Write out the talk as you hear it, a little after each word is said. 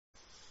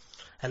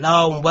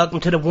Hello and welcome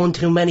to the One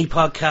Too Many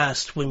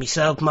podcast with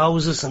myself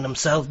Moses and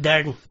himself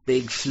Darren.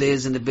 Big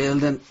Fliz in the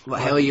building.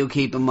 How are you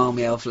keeping,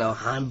 Mommy Outflow?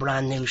 I'm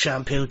brand new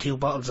shampoo, 2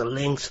 bottles of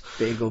Lynx.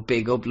 Big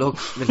up. Look,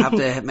 we'll have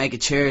to make a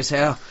cheers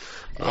here.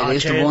 It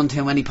is the One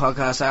Too Many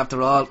podcast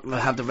after all. We'll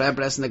have the red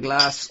breast in the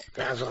glass.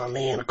 That's what I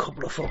mean, a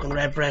couple of fucking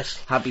red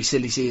breasts. Happy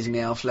silly season, me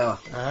Outflow.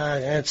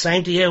 Yeah,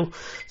 same to you.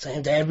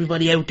 Same to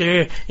everybody out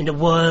there in the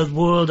wild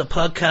world of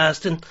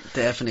podcasting.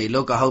 Definitely.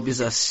 Look, I hope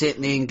you're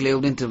sitting in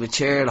glued into a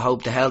chair. I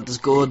hope the health is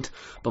good.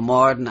 But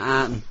more than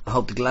that, I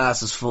hope the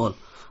glass is full.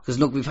 Because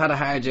look, we've had a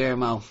hard year,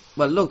 Mo.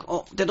 Well,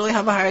 look, did I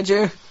have a hard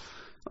year?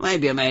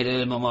 Maybe I made it a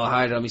little more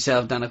harder on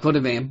myself than I could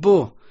have been.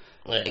 But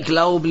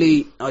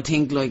globally, I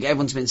think like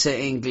everyone's been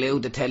sitting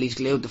glued, the telly's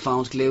glued, the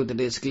phone's glued to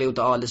this, glued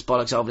to all this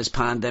bollocks over this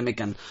pandemic.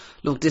 And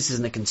look, this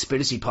isn't a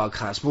conspiracy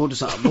podcast. We're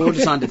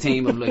just on the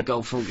theme of like,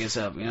 go fuck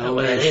yourself, you know.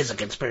 Well, it is a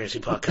conspiracy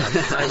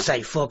podcast. I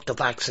say fuck the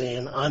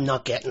vaccine. I'm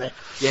not getting it.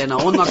 Yeah, no,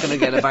 I'm not going to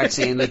get a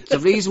vaccine. Like, the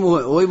reason why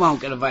I won't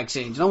get a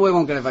vaccine, do you know why I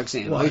won't get a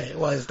vaccine? Why? Right?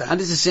 Why is that? And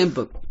this is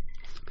simple.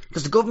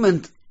 Because the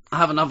government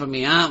haven't offered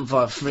me anything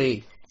for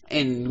free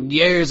in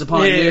years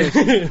upon years.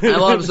 And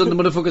all of a sudden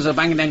the motherfuckers are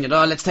banging down your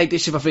door, let's take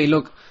this shit for free.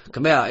 Look,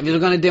 come here, if you were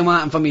going to do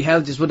anything for me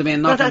health, this would have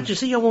been nothing. No, you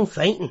see your own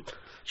fainting.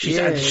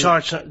 They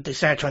start trying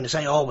to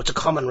say, oh, it's a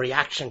common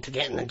reaction to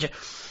getting a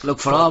Look,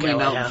 for all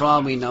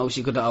we know,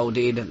 she could have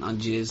OD'd on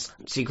jizz.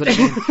 She could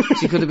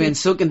have been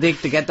sucking dick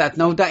to get that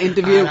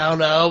interview. I don't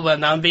know,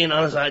 but I'm being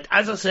honest.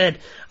 As I said,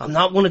 I'm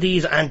not one of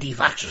these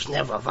anti-vaxxers,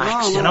 never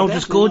vax,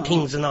 just good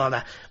things and all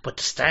that. But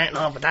starting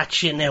off with that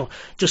shit now,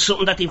 just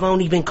something that they've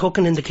only been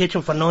cooking in the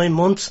kitchen for 9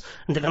 months,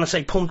 and they're gonna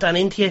say pump that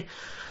into you.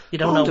 You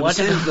don't know what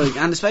to do. Like,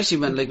 and especially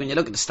when you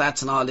look at the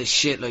stats and all this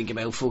shit, like,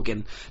 about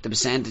fucking the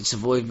percentage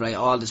survival rate,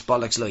 all this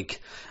bollocks, like,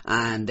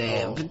 and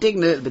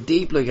digging a little bit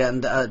deep, like,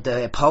 and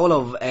the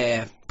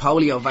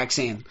polio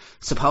vaccine,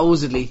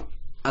 supposedly,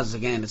 as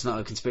again, it's not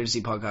a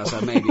conspiracy podcast,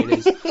 or maybe it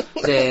is,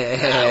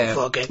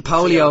 the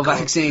polio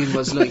vaccine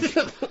was like,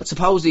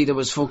 supposedly there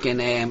was fucking,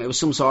 it was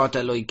some sort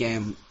of like,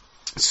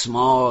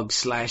 smog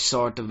 /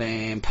 sort of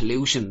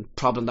pollution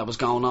problem that was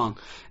going on.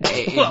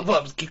 What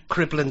was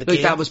crippling the like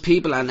kid? That was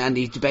people, and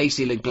he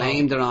basically like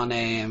blamed it on.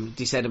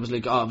 They said it was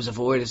like, it was a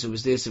virus, it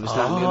was this, it was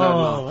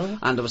that,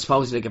 and there was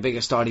supposedly like a bigger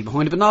story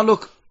behind it. But now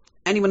look,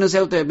 anyone who's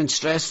out there been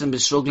stressed and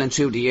been struggling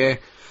through the year,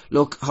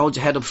 look, hold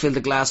your head up, fill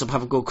the glass up,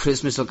 have a good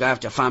Christmas, look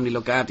after your family,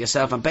 look after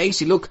yourself, and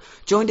basically look,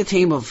 join the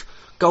team of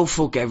go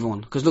fuck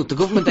everyone. Because look, the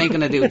government ain't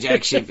gonna do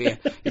jack shit for you.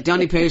 The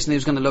only person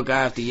who's gonna look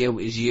after you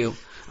is you.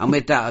 And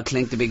with that, I'll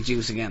clink the big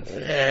juice again.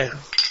 Yeah.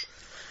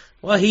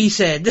 Well, he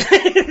said,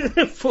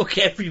 fuck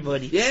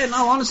everybody. Yeah,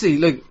 no,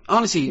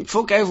 honestly,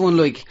 fuck everyone,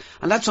 like,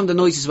 and that's from the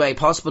nicest way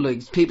possible.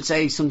 Like, people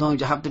say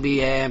sometimes you have to be,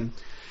 you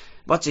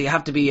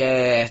have to be,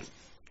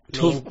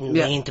 tough.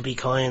 Mean to be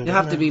kind. You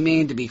have to be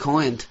mean to be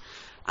kind.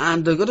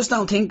 And I just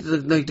don't think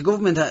that, like, the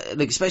government,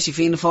 like, especially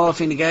Fianna Fáil,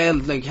 Fine Gael,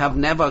 like, have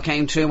never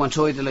came through and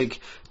tried to, like,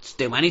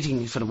 do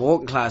anything for the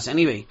working class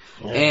anyway.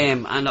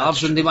 And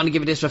obviously they want to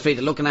give it this for free,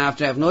 they're looking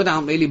after it. No, I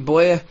don't really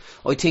buy it.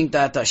 I think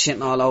that they're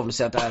shitting all over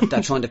themselves,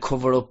 they're trying to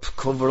cover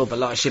up a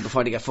lot of shit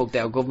before they get fucked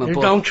out of government.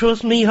 You don't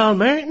trust me, Hal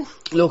Martin?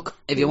 Look,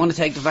 if you want to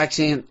take the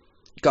vaccine,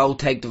 go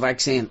take the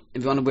vaccine.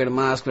 If you want to wear the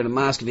mask, wear the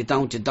mask. If you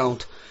don't, you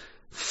don't.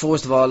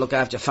 First of all, look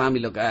after your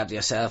family, look after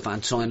yourself,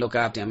 and try and look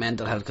after your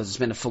mental health, because it's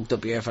been a fucked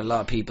up year for a lot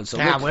of people. So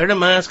wear the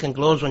mask and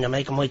gloves when you're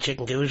making my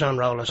chicken goujon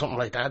roll or something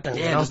like that. Then,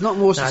 there's not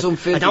more than some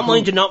filthy. I don't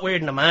mind you not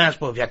wearing the mask,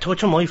 but if you're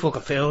touching my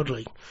fucking food,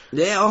 like,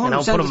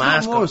 100%, put a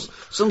mask on.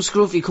 Some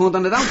scruffy cunt,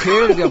 and I don't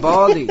care if you're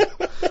baldy.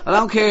 I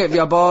don't care if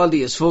you're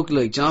baldy as fuck,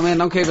 like, do you know what I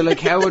mean? I don't care if you're like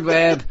Howard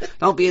Webb.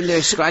 Don't be in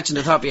there scratching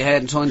the top of your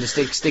head and trying to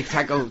stick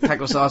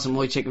taco sauce in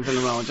my chicken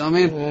filling roll. Do you know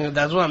what I mean?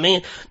 That's what I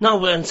mean. No,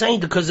 but I'm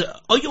saying, because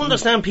I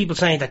understand people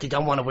saying that they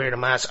don't want to wear the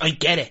mask. I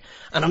get it,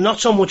 and I'm not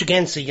so much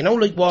against it,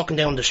 like walking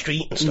down the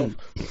street and stuff.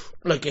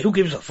 Like, who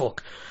gives a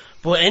fuck?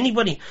 But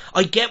anybody,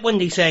 I get when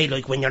they say,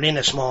 like, when you're in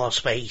a small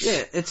space.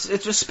 Yeah, it's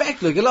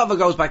respect. Like, a lot of it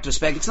goes back to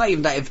respect. It's not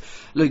even that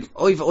if, like,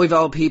 I've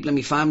old people in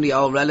my family,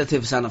 old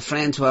relatives, and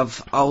friends who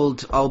have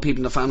old people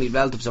in the family,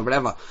 relatives or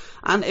whatever.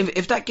 And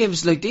if that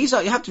gives, like, you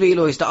have to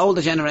realise the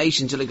older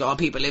generations are like, oh,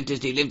 people live this,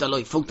 they live their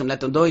life, fuck them, let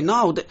them die.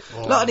 No,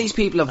 a lot of these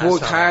people have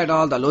worked hard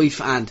all their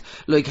life and,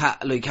 like,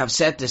 have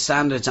set the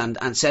standards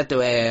and set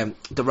the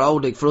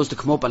road, like, for us to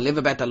come up and live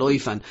a better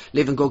life and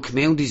live in good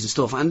communities and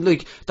stuff. And,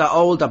 like, they're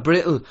old, they're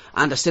brittle,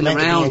 and they're still around.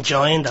 To be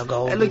enjoying their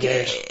golden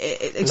years.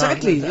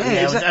 Exactly,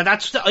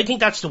 I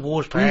think that's the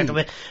worst part of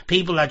it.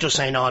 People are just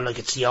saying, oh, look,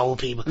 it's the old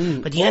people.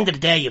 But at the end of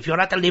the day, if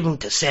you're at the living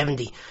to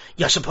 70,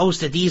 you're supposed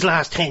to, these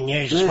last 10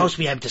 years, you're supposed to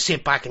be able to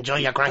sit back, enjoy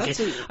your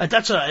grandkids.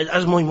 That's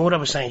as my mother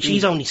was saying,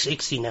 she's only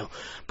 60 now,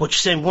 but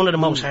she's saying one of the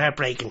most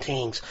heartbreaking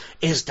things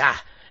is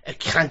that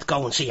can't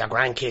go and see your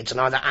grandkids and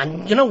all that.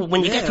 And you know,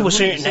 when you get to a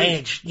certain 100%,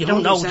 age, you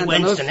don't know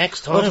when's the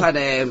next time. I've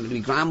had my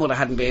grandmother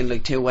hadn't been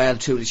like too well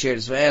through this year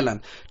as well,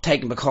 and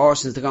taking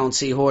precautions to go and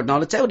see her and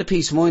all. It's out of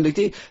peace of mind.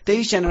 Like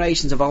these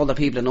generations of older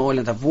people in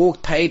Ireland have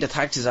worked, paid the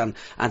taxes, and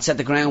set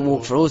the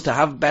groundwork for us to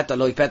have better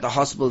life, better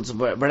hospitals,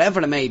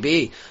 wherever it may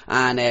be,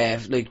 and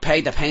like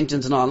paid the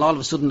pensions and all. And all of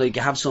a sudden, like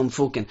you have some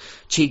fucking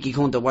cheeky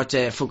cunt that watch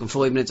fucking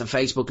 5 minutes on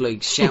Facebook,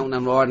 like shouting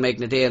and roaring,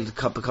 making a deal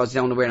because they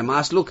don't want to wear a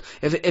mask. Look,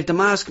 if the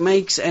mask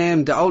makes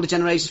the older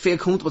generations feel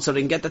comfortable so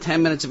they can get the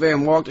 10 minutes of air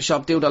and walk the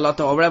shop, do the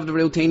lotto, or whatever the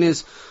routine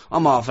is,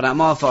 I'm all for that. I'm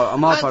all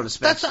for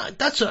respect.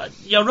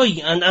 You're right,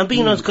 and I'm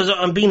being honest, because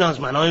I'm being honest,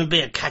 man, I'm a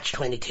bit of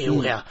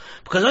catch-22 here,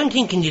 because I'm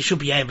thinking you should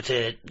be able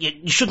to,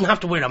 you shouldn't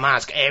have to wear a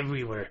mask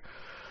everywhere.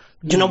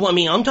 Do you know what I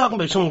mean? I'm talking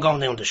about someone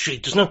going down the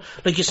street. There's no,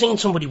 like you're seeing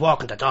somebody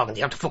walking the dog and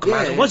they have to fucking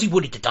mask. Was he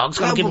worried the dog's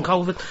going to give him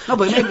COVID? No,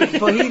 but maybe,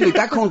 but he, like,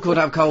 that cunt could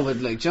have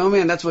COVID, like, do you know what I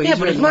mean? That's why he's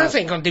but his mask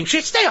ain't going to do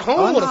shit. Stay at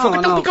home,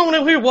 motherfucker. Don't be going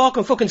out here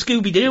walking fucking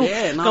Scooby-Doo.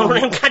 Yeah, no.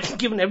 Going around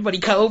giving everybody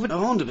COVID.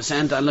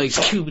 100%, and like,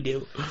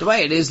 Scooby-Doo. The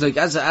way it is, like,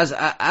 as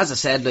I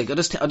said, like, I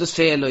just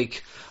feel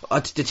like,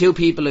 the two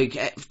people,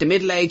 like, the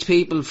middle-aged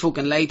people,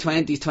 fucking late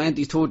 20s,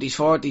 30s,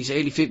 40s,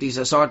 early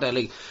 50s, are sort of,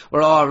 like,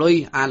 we're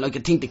alright, and, like, I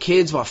think the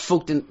kids were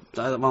fucked in,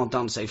 I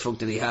don't say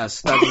fucked in the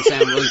ass, that doesn't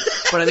sound right,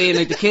 but I mean,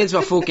 like, the kids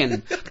were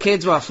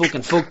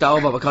fucking fucked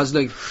over, because,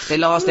 like, they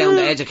lost out on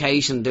their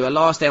education, they were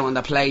lost out on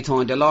their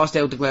playtime, they lost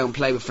out to go out and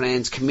play with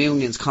friends,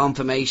 communions,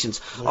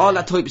 confirmations, all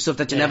that type of stuff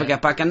that you never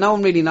get back, and no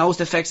one really knows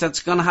the effects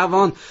that's gonna have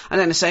on. And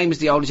then the same as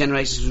the older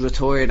generations who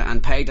retired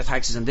and paid their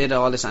taxes and did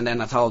all this, and then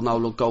are told, no,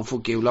 look, go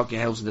fuck you, lock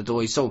your house in the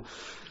door. So,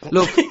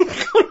 look,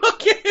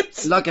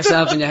 lock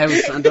yourself in your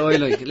house and die,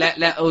 like,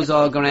 let us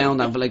all go around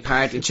and, like,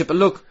 party and shit. But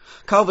look,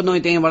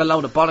 COVID-19 were a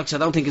load of bollocks. I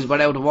don't think it's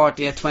we're out of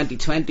water yet,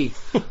 2020.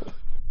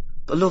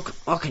 But look,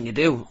 what can you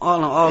do?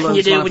 What can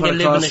you do when you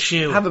live in a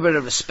shoe? Have a bit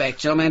of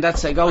respect, you know what I mean?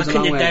 That's, it goes a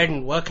long way.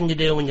 What can you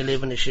do when you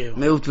live in a shoe?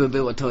 Move to a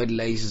bit with tidy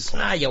laces.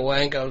 You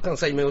wanker. I was going to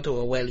say move to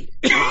a welly.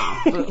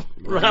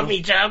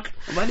 Rummy joke.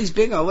 Welly's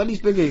bigger.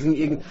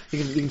 You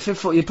can fit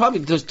for, you probably,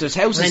 there's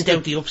houses. Rent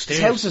out the upstairs.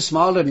 There's houses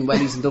smaller than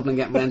wellies in Dublin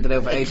getting rented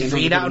out for 1800.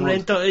 See that and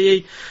rent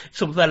out,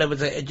 some fella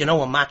with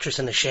a mattress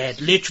in a shed.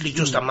 Literally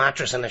just a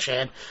mattress in a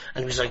shed.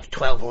 And it was like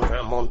 1,200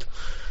 a month.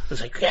 I was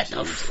like, get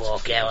the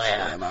fuck out of here.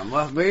 Yeah, man,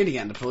 where are they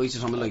getting the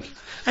prices from? Like,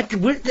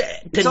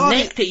 the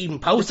neck to even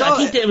post, I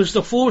think that it was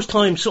the first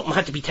time something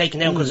had to be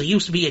taken out, because it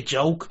used to be a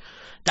joke.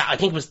 That I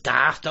think it was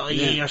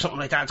Daft.ie or something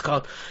like that it's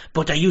called.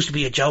 But there used to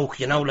be a joke,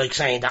 you know, like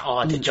saying that,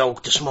 the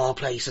joke, the small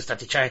places that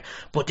they charge.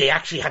 But they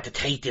actually had to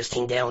take this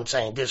thing down,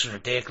 saying this is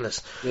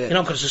ridiculous. Yeah. You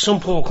know, because there's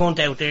some poor cunt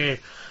out there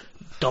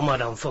dumber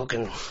than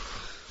fucking...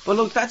 But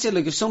look, that's it,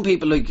 like, if some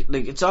people, like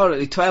it's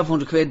already like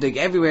 1,200 quid, like,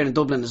 everywhere in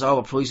Dublin is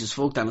over prices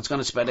fucked, and it's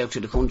going to spread out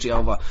through the country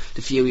over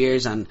the few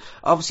years, and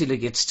obviously,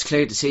 like, it's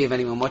clear to see if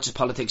anyone watches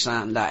politics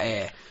and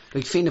that,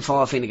 like, Fianna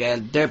Fáil, Fine Gael,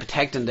 they're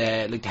protecting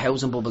the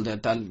housing bubble,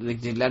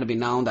 like, they let it be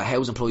known that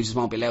housing prices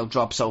won't be allowed to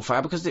drop so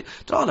far, because they're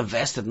all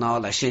invested and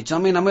all that shit, do you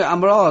know what I mean?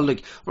 And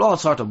we're all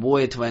sort of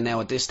wired to it now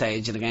at this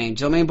stage of the game,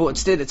 do you know what I mean?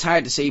 But it's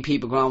hard to see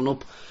people growing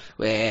up,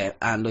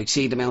 and like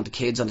see the amount of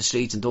kids on the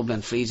streets in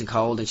Dublin freezing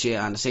cold and shit,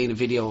 and I seen a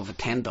video of a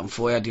tent on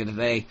fire the other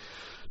day.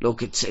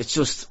 Look, it's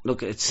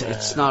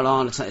not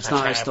on, it's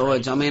not our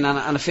storage. I mean, and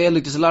I feel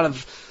like there's a lot of...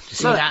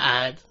 See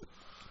that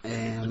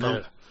ad?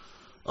 No.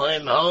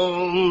 I'm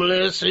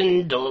homeless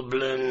in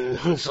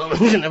Dublin.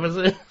 Something you never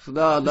say.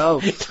 No.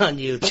 It's on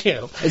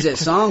YouTube. Is it a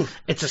song?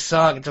 It's a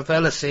song. It's a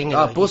fella singing.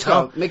 Oh,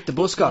 Busker. Mick the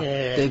Busker.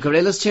 Yeah. The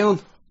Gorillaz tune.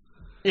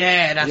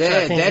 Yeah, that's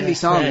deadly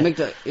song. Yeah. Mick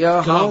the...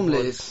 You're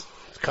homeless.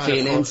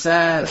 Feeling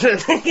sad.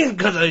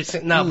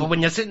 But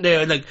when you're sitting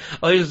there, like,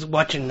 I was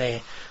watching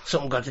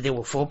something got to do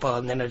with football,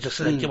 and then I just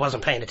like, I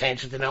wasn't paying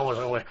attention to know what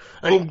I was,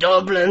 and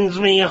Dublin's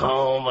me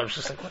home. I was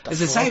just like, what the fuck?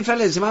 Is it the same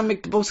fella as the man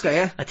Mick the Busker,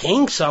 yeah? I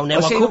think so. Now,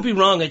 I could be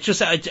wrong. It's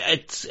just,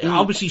 it's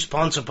obviously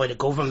sponsored by the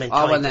government.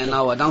 Oh, well, then,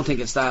 no, I don't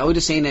think it's that. I would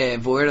have seen a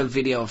viral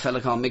video of a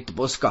fella called Mick the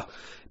Busker.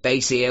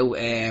 Basically out,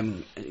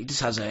 he just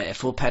has a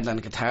foot pedal and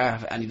a guitar,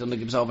 and he done like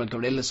it was over a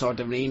Gorilla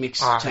sort of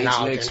remix, changed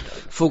lyrics.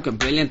 Fucking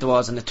brilliant it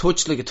was, and it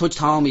touched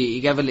home.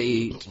 He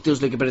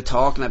does like a bit of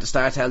talking at the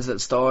start, tells a little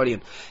story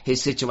and his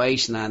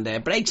situation,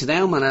 and breaks it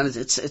down, man. And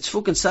it's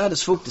fucking sad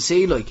as fuck to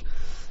see, like.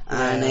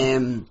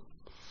 And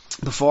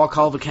before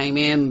COVID came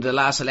in, the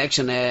last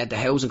election, the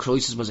housing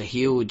crisis was a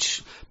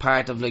huge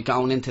part of like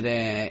going into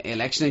the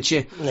election and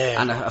shit. Yeah.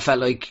 And I felt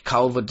like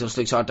COVID just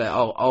like sort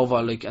of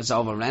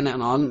overran it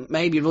and all.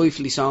 Maybe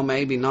rightfully so,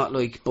 maybe not,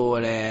 like,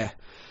 but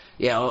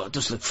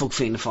just like fuck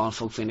Fianna Fáil,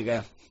 fuck Fine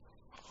Gael.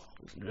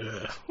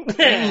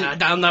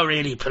 I'm not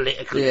really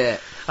political. Yeah.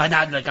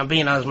 I'm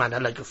being honest, man. I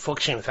like fuck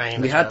Sinn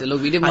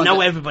Féin. I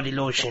know everybody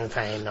loves Sinn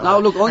Féin. No,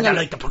 look, I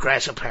like the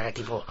Progressive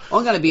Party, but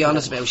I'm gonna be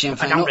honest about Sinn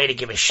Féin. I don't really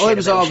give a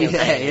shit about Sinn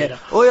Féin.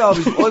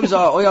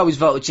 I always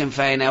voted Sinn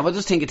Féin. Now, I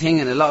just think a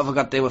thing, and a lot of it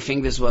got to do with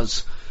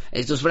Finglas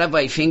it's just whatever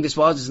way Finglas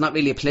was. It's not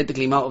really a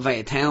politically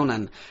motivated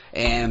town,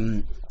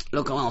 and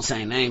look, I won't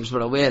say names,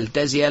 but I will.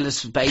 Desi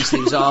Ellis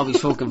basically is always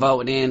fucking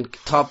voted in.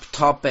 Top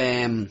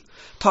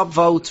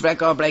votes,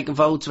 record-breaking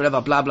votes,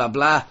 whatever, blah, blah,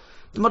 blah.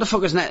 The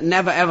motherfuckers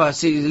never ever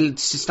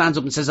stands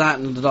up and says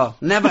anything at all.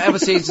 Never ever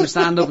sees them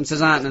stand up and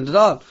says anything at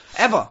all.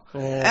 Ever.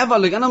 Ever.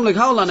 Like, and I'm like,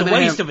 hold on a minute.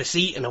 It's a waste of a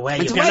seat in a way.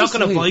 If you're not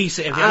going to voice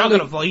it,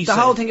 the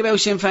whole thing about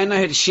Sinn Féin, I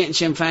heard the shit in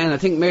Sinn Féin. I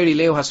think Mary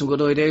Lou has some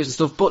good ideas and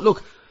stuff. But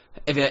look,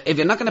 if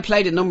you're not going to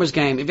play the numbers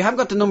game, if you haven't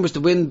got the numbers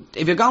to win,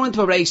 if you're going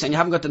into a race and you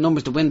haven't got the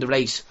numbers to win the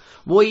race,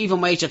 why even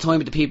waste your time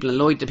with the people and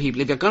lie to the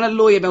people? If you're going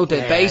to lie about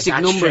the basic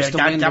numbers to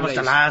win the race. That was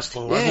the last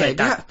thing, wasn't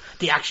it?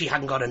 They actually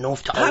hadn't got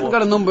enough to hadn't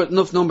got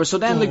enough numbers. So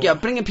then, look, you're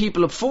bringing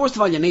people up. First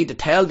of all, you need to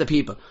tell the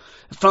people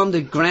from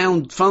the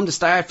ground, from the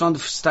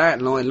starting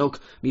line, look,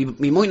 we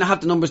might not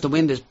have the numbers to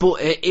win this, but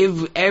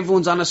if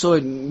everyone's on our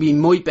side, we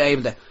might be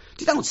able to.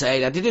 They don't say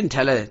that. They didn't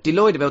tell it. They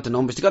lied about the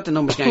numbers. They got the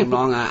numbers game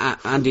wrong,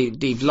 and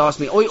they've lost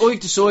me. I've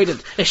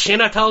decided. Is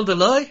Shinner told the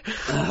lie?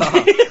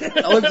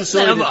 I've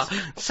decided.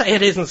 Say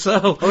it isn't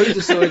so. I've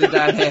decided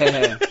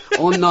that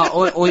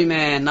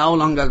I'm no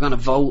longer going to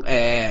vote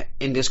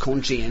in this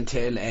country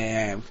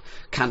until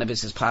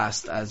cannabis is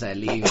passed as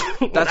legal.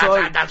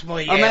 That's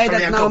my.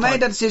 I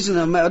made that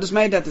decision. I just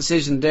made that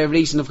decision there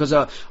recently because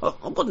I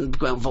wouldn't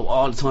go out and vote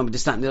all the time with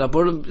this, that and the other.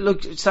 But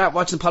look, start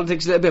watching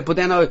politics a little bit. But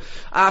then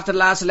after the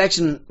last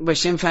election, where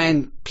Sinn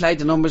Féin played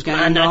the numbers game,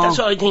 and that's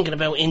what I'm thinking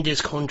about in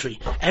this country.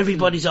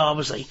 Everybody's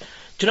always like,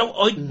 do you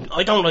know,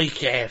 I don't like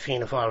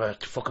Fianna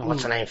Fáil, fucking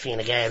what's her name,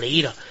 Fianna Gael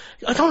either.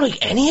 I don't like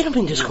any of them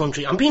in this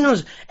country. I'm being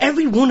honest,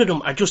 every one of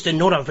them are just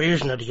another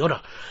version of the other.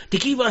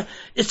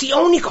 It's the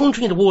only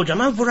country in the world, I'm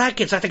out for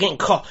rackets after getting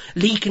caught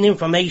leaking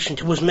information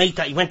to his mate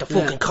that he went to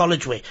fucking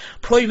college with.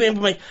 Private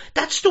information.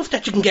 That's stuff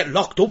that you can get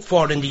locked up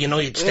for in the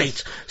United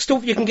States.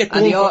 Stuff you can get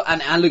done for.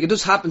 And look, it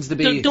just happens to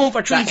be done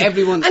for treason.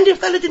 Everyone. And the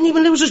fella didn't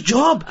even lose his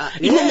job.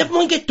 He never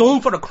might get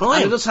done for a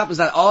crime. And it just happens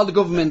that all the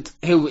government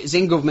who is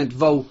in government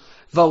vote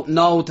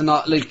no to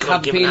not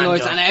have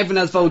penalised, and everyone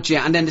else votes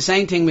yeah. And then the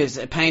same thing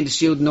with paying the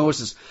student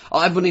nurses.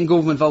 Everyone in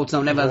government votes no,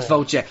 and everyone else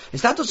votes yeah.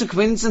 Is that just a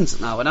coincidence?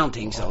 No, I don't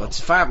think so. It's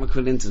far from a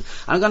coincidence.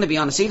 I'm going to be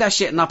honest. See that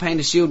shit not paying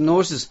the student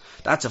nurses?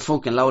 That's a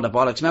fucking load of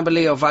bollocks. Remember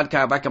Leo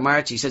Varadkar back in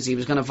March? He says he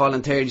was going to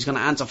volunteer. He's going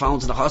to answer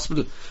phones in the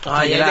hospital.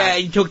 Oh yeah,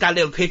 he took that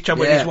little picture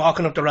when he's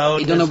walking up the road.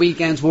 He done a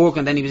weekend's work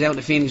and then he was out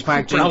at Phoenix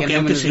Park drinking. Broke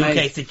out the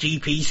suitcase, the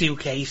GP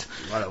suitcase.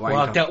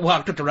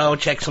 Walked up the road,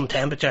 checked some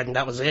temperature, and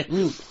that was it.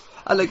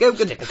 Like, how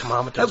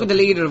could the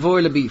leader of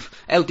Ireland be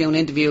out doing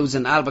interviews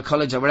in Albert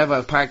College or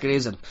wherever park it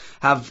is and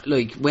have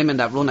like women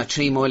that run at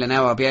 3 mile an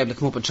hour be able to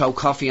come up and throw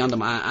coffee on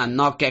them and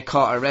not get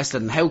caught or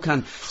arrested? And how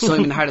can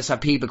Simon Harris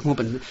have people come up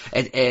and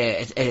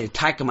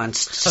attack him and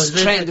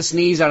threaten to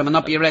sneeze at him and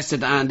not be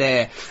arrested and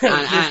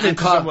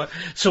call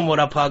some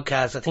other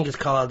podcast, I think it's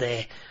called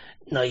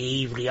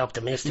Naively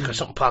Optimistic or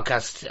something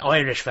podcast,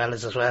 Irish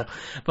fellas as well.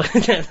 But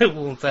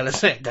one fella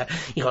said that,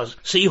 he goes,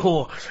 see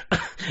her,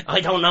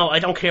 I don't know, I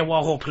don't care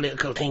what her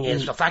political thing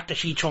is, the fact that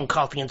she threw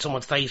coffee in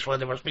someone's face while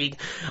they were speaking,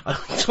 I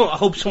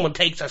hope someone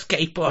takes a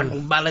skateboard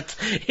and mallets,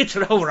 hits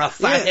her over a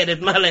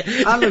fat-headed mallet.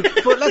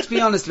 But let's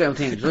be honest about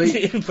things,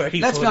 right?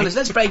 Let's be honest,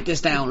 let's break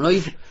this down,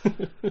 right?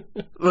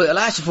 Right, I'll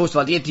ask you first of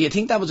all, do you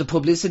think that was a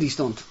publicity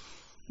stunt?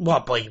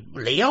 What, by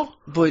Leo?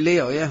 By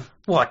Leo, yeah.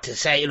 What, to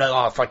say,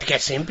 to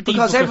get sympathy?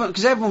 Because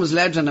everyone was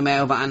lettering him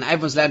over, and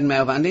everyone's lettering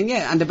him over, and then,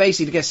 and they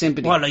basically to get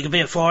sympathy. What, like a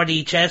bit of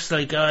 4D chest,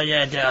 like,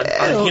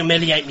 I'll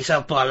humiliate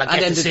myself, but I'll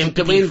get the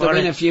sympathy for it.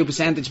 Win a few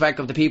percentage back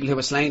of the people who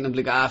were slating him,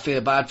 like, I feel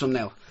bad from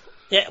now.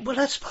 Yeah, well,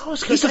 I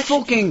suppose... He's the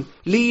fucking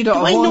leader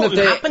of one of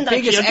the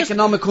biggest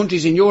economic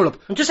countries in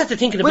Europe. I'm just after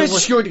thinking about... Where's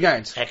the security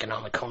guards?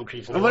 Economic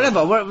countries.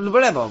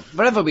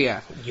 Wherever we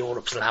are.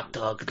 Europe's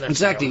lapdog.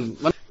 Exactly.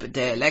 But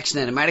the election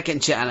in America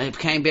and shit, and it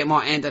became a bit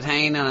more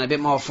entertaining and a bit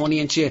more funny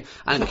and shit,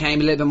 and it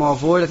became a little bit more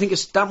void. I think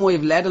that might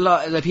have led a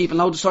lot of the people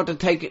now to sort of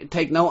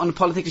take note on the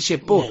politics and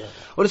shit. But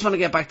I just want to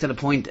get back to the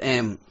point.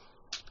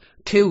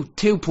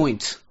 2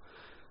 points.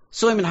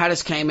 Simon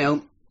Harris came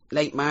out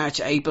late March,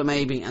 April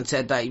maybe, and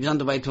said that he was on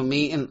the way to a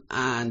meeting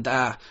and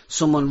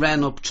someone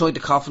ran up, tried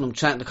to cough on him,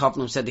 threatened to cough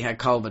on him, said he had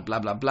COVID, blah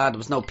blah blah. There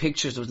was no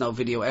pictures, there was no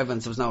video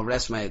evidence, there was no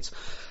arrest made.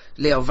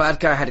 Leo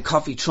Varadkar had a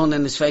coffee thrown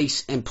in his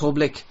face in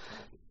public.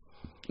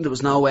 There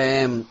was no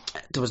one,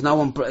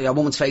 a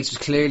woman's face was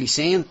clearly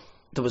seen.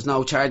 There was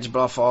no charges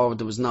brought forward.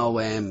 There was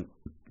no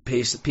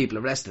people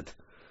arrested.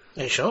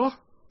 Are you sure?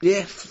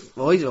 Yeah,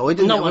 I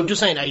didn't. No, I'm just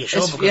saying, are you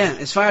sure?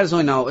 As far as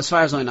I know,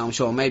 I'm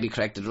sure, maybe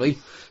corrected, right?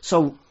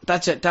 So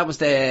that's it. That was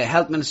the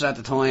health minister at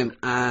the time,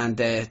 and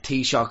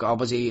Taoiseach, or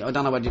was he? I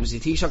don't know whether he was the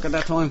Taoiseach at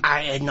that time.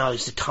 No,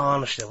 it's the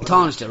Taoiseach.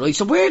 Taoiseach, right?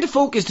 So where the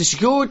fuck is the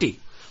security?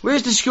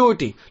 Where's the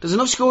security? There's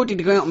enough security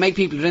to go out and make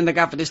people who are in the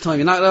gap at this time.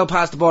 You're not allowed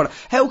past the border.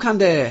 How can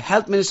the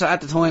health minister at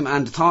the time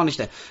and the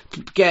Taoiseach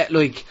get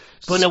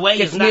but in a way,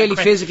 isn't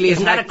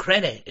that a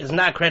credit? Isn't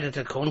that a credit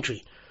to the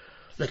country?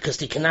 Because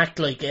they can act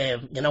like,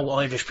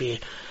 Irish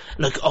people,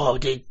 like,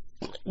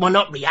 we're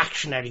not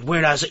reactionary.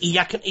 Whereas,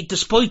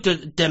 despite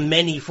the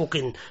many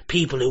fucking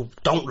people who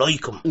don't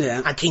like him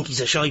and think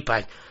he's a shite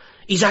bag,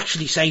 he's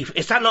actually safe?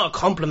 Is that not a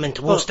compliment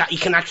to us that he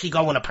can actually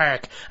go in a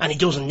park and he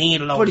doesn't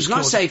need a lot of But he's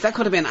not safe. That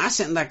could have been an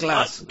asset in that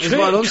glass.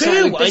 True,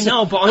 I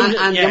know,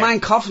 but your man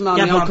coughing on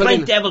but I'm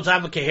playing devil's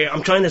advocate here.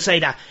 I'm trying to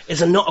say that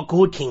is it not a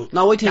good thing?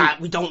 No, I think that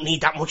we don't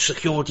need that much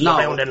security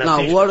around in a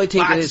fish. What I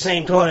think but it at is, the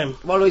same time,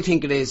 what I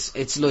think it is,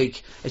 it's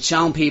like it's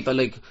showing people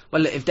like,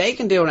 well, if they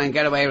can do it and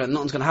get away with it,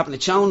 nothing's going to happen.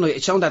 It's shown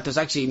that there's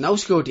actually no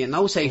security and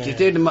no safety.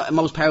 They're the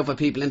most powerful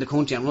people in the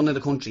country and running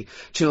the country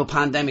through a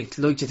pandemic,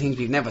 like of things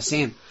we've never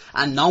seen,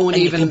 and no one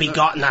even can be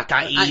gotten at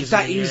that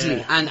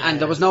easily. And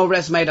there was no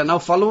arrest made and no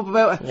follow up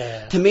about it.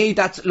 Yeah. To me,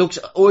 that looks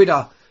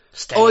either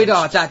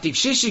that they've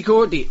shit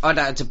security or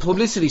that it's a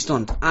publicity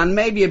stunt, and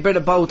maybe a bit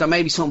of both, or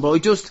maybe something. But I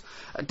just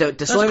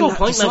that's a good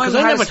point, man, because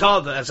I never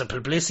thought of it as a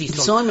publicity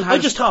stunt. I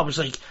just thought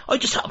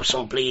it was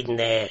some bleeding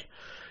there,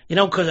 you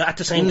know, because at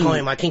the same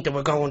time I think they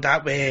were going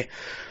that way,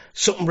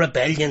 something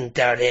rebellion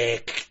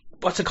there.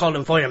 What's it called,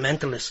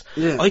 environmentalists?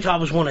 Yeah. I thought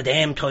it was one of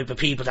them type of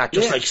people that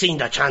just like seen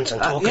their chance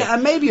and took it. Yeah,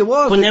 and maybe it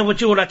was. But now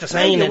what you're at the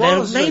saying,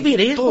 maybe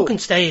it is fucking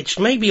staged.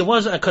 Maybe it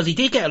wasn't, because he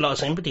did get a lot of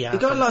sympathy after.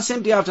 He got a lot of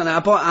sympathy after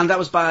that, and that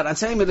was bad. And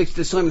same with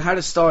the Simon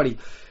Harris story.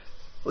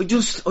 I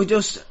just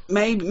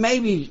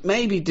maybe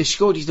the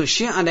security's does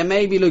shit, and then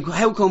maybe like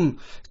how come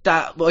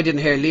that I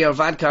didn't hear Leo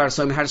Varadkar or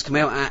Simon Harris come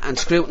out and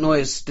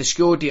scrutinise the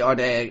security or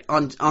the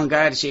on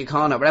guard Sheikh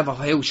Khan or whatever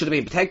who should have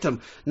been protecting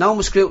them. No one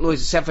was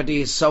scrutinised except for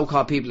these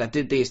so-called people that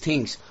did these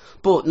things,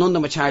 but none of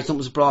them were charged. Nothing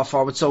was brought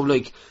forward. So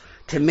like,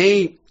 to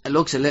me, it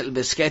looks a little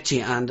bit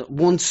sketchy. And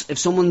if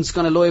someone's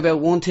going to lie about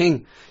one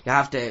thing, you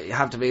have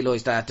to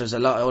realise that there's a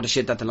lot of other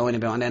shit that they're lying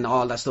about, and then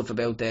all that stuff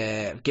about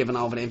giving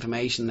over the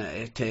information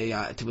to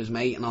his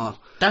mate and all.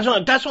 That's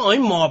what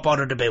I'm more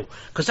bothered about,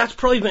 because that's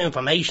private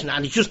information,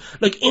 and it's just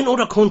like in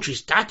other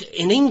countries. That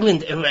in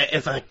England,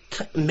 if a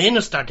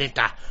minister did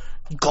that,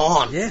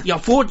 gone. Yeah.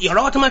 You're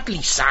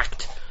automatically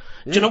sacked.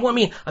 Yeah. Do you know what I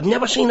mean? I've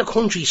never seen a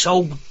country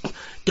so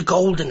the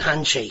golden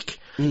handshake.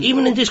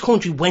 Even in this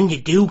country, when you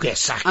do get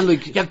sacked, and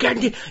like,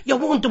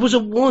 there was a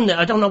one that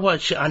I don't know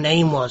what her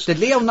name was. Did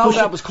Leo know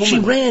that was coming? She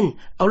ran.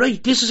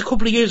 Alright, this is a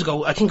couple of years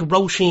ago. I think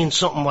Roisin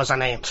something was her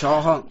name.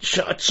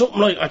 Something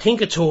like, I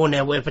think it's her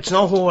now. If it's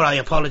not her, I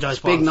apologise.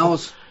 Big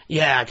nose.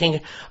 Yeah, I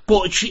think.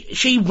 But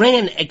she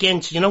ran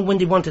against, when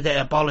they wanted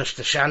to abolish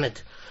the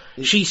Seanad.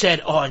 She said,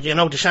 the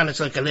Seanad's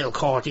like a little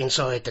court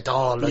inside the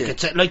doll.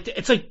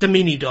 It's like the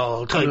mini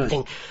doll type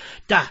thing.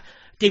 That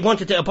they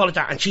wanted to abolish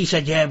that, and she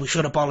said, yeah, we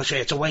should abolish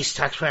it. It's a waste of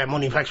taxpayer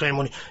money.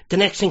 The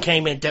next thing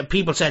came in, the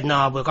people said,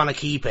 no, we're going to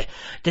keep it.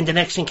 Then the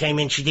next thing came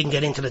in, she didn't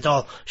get into the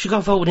doll. She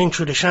got voted in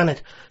through the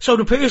Seanad. So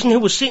the person who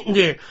was sitting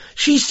there,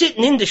 she's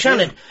sitting in the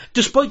Seanad,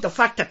 despite the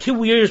fact that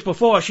 2 years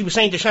before she was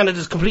saying the Seanad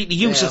is completely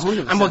useless,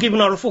 and we're giving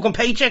her a fucking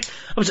paycheck.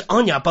 I was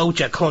on your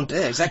boat, you cunt. Yeah,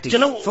 exactly.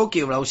 Fuck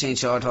you, Roisin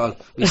Shorthall.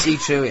 We see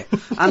through you.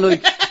 And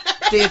like,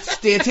 do you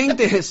think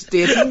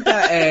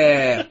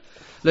that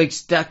like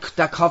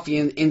that coffee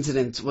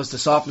incident was the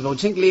softening blow?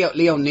 Do you think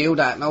Leo knew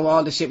that? No,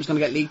 all the shit was going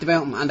to get leaked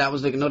about him, and that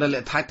was like another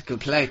little tactical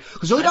play?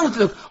 Because I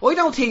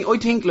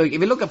think like, if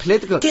you look at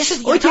political, I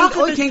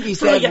think he's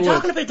dead. You're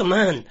talking about the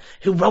man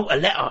who wrote a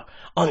letter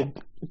on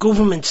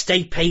government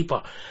state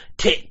paper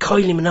to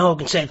Kylie Minogue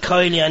and said,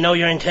 Kylie, I know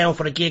you're in town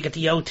for a gig at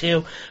the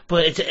O2,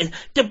 but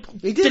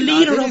the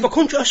leader of a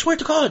country, I swear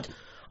to God,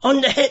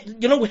 on the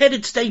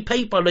headed state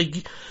paper,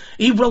 like,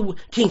 he wrote,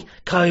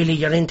 Kylie,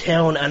 you're in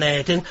town, and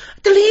the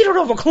leader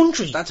of a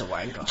country. That's a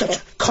wanker.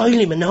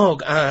 Kylie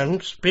Minogue,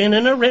 and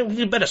spinning around,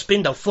 you better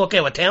spin the fuck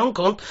out of town,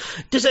 cunt.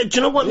 Do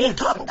you know what I mean?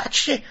 Talking that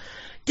shit.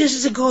 This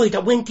is a guy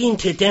that went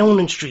into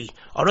Downing Street,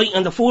 alright,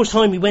 and the first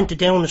time he went to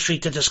Downing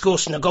Street to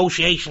discuss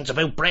negotiations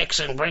about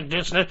Brexit and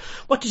Brexit,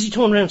 what does he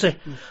turn around and say?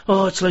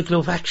 Oh, it's like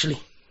Love Actually.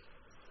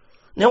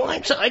 Now,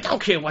 I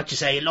don't care what you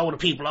say. A load of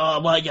people,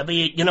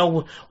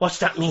 what's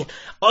that mean?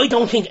 I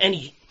don't think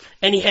any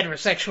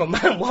heterosexual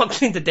man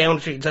walks into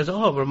Downing Street and says,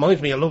 oh, it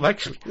reminds me of Love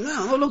Actually.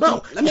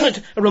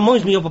 It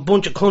reminds me of a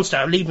bunch of cunts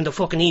that are leaving the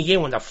fucking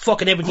EU and they're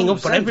fucking everything up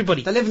for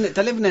everybody.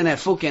 They're living in a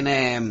fucking,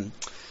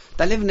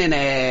 they're living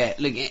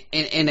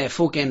in a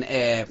fucking,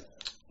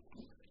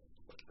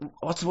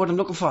 what's the word I'm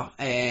looking for?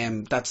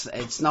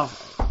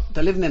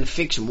 They're living in a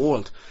fiction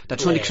world. They're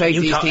trying to create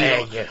these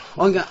things.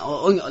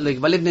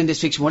 We're living in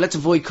this fiction world. Let's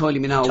avoid Kylie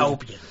Minogue.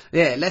 Utopia.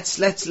 Yeah, let's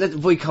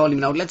avoid Kylie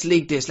Minogue. Let's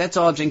leak this. Let's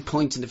all drink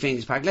pints in the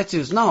Phoenix Park. Let's do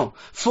this. No,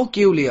 fuck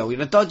you, Leo.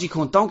 You're a dodgy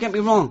cunt. Don't get me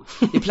wrong.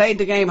 You played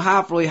the game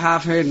half right,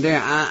 half here and there.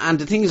 And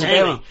the thing is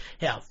about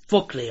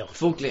fuck Leo.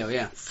 Fuck Leo,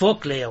 yeah.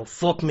 Fuck Leo.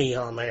 Fuck me,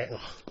 all American.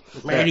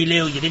 Mary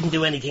Lou, you didn't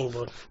do anything,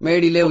 bud.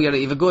 Mary Lou, you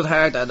have a good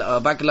heart.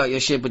 I'll back a lot of your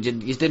shit, but you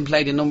didn't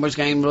play the numbers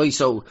game right,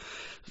 so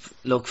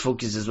look,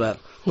 fuck yous as well.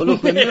 But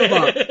look, we move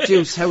on.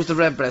 Juice, how's the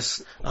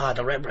Redbreast?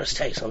 The Redbreast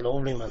tastes so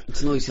lovely, man.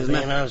 It's nice, isn't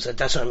it?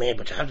 That's what I mean,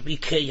 but you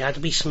have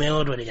to be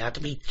smooth with it, you have to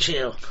be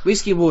chill.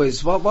 Whiskey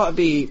boys, what would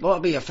be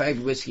your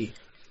favourite whiskey?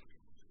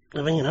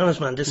 I'm being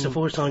honest, man, this is the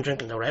first time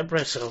drinking the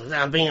Redbreast, so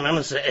I'm being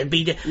honest, that'd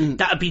be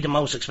the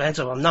most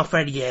expensive. I'm not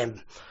very,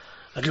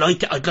 I'd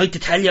like to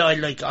tell you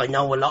I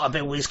know a lot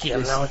about whiskey. I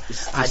know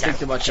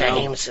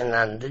James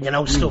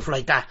and stuff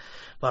like that.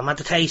 But I'm at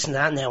the tasting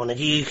that now, and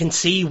you can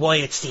see why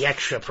it's the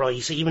extra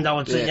price, even though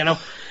it's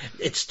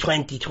it's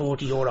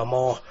 20-30 euro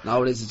more.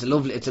 No, it is.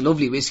 It's a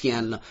lovely whiskey,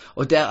 and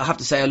I have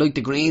to say I like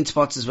the green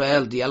spots as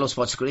well. The yellow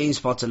spots, green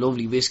spots, a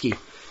lovely whiskey.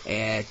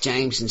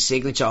 Jameson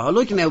Signature. I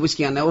like now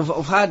whiskey, and now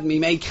I've had me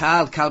mate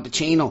Cal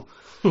Pacino,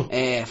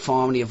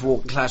 formerly of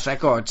Working Class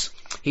Records.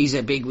 He's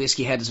a big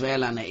whiskey head as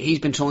well, and he's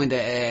been trying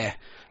to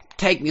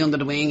take me under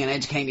the wing and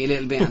educate me a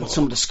little bit on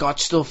some of the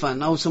Scotch stuff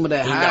and some of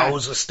the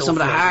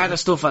harder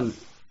stuff. And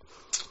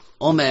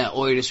I'm an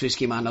Irish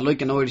whiskey man. I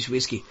like an Irish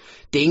whiskey.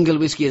 Dingle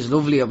whiskey is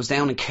lovely. I was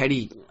down in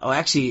Kerry. Oh,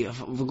 actually,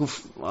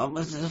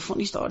 it's a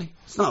funny story.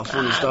 It's not a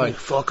funny story.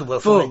 Fuck it, we'll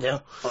find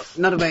out.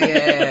 Not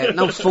about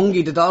no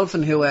Fungi the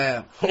dolphin who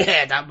it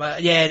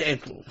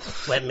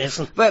went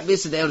missing. Went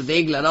missing down the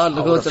Dingle and all.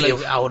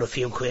 Out a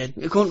few quid.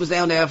 The cunt was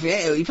down there for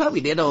he probably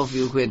did owe a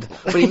few quid,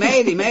 but he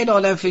made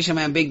all them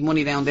fishermen big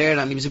money down there,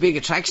 and he was a big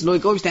attraction.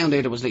 Like, I was down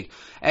there. There was like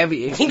I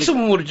think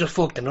someone would have just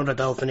fucked another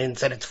dolphin in and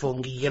said it's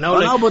fungi. You know,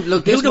 well, but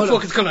look, who the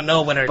fuck is gonna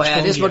know whether it's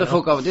fungi? This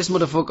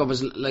motherfucker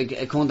was like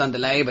a cunt on the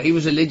labour. He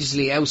was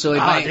religiously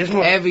outside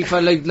waiting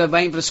for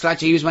the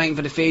scratch. He was waiting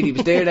for the feed. He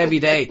was there every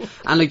day,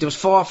 and like there was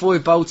 4 or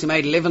 5 boats. He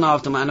made a living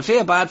off them, and I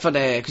feel bad for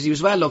because he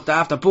was well looked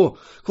after. But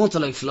cunt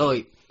like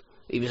Floyd,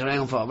 he was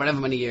around for whatever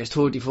many years,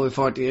 35,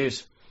 40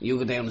 years. You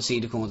go down and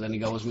see the cunt and he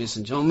goes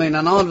missing. Do you know what I mean?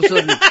 And all of a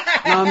sudden,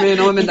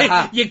 I'm in the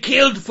hat. You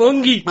killed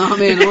fungi.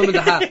 I'm in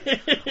the hat.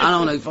 And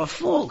I'm like, for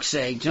fuck's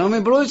sake, do you know what I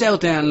mean? But I was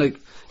out there and like,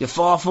 you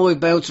 4 or 5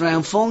 bouts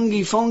around,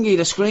 fungi,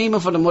 they're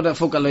screaming for the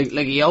motherfucker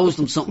like he owes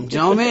them something, do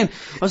you know what I mean?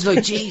 I was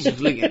like, Jesus,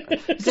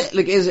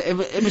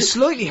 it was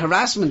slightly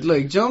harassment,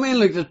 like, do you know what I mean?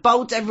 Like, there's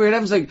boats everywhere,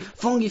 everyone's like,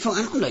 fungi,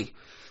 and I'm like,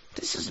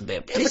 this is a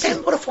bit... Yeah, but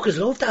then motherfuckers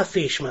love that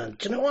fish, man,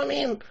 do you know what I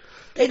mean?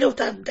 They love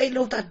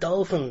that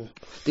dolphin.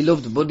 They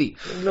love the buddy.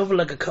 They love it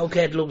like a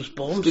cokehead loves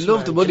bums. They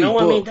love the buddy. You know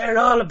what I mean? They're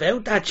all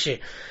about that shit.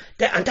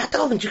 And that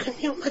dolphin, can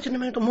you imagine the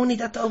amount of money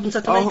that dolphins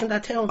have to make in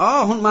that town?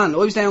 Oh, man, I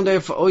was down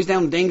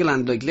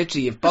Dingaland, like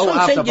literally, you've boat after boat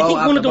after boat. You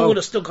think one of them would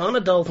have stuck on a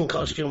dolphin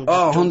costume?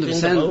 Oh,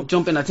 100%.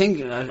 Jumping, I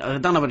think, I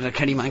don't know whether the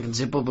Kerry man can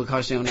zip up a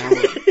costume now.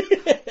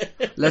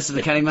 Less of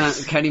the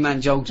Kerry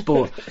man jokes,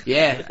 but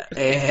yeah,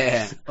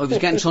 I was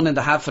getting thrown in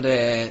the hat for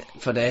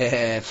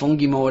the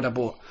fungi murder,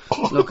 but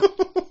look,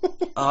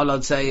 all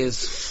I'd say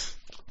is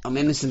I'm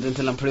innocent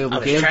until I'm proven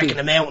guilty. I was trekking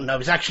a mountain. I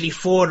was actually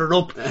further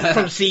up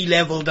from sea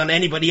level than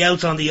anybody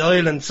else on the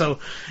island, so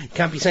you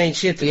can't be saying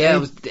shit to me. Yeah, it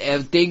was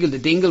Dingle. The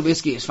Dingle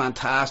whiskey is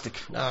fantastic.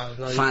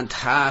 Nice.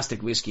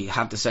 Fantastic whiskey, I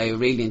have to say. I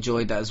really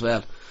enjoyed that as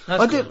well.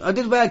 I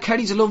did well.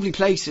 Kerry's a lovely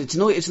place. It's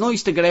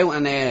nice to get out,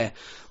 and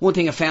one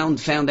thing I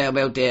found out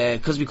about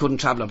because we couldn't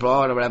travel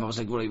abroad or whatever, I was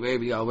like, right, where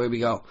we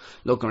go?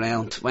 Look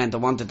around. I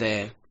wanted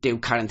to do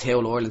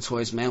Carrantale, Ireland's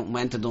highest mountain,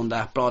 went to done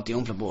that, brought the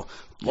umbrella, but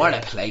what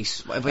a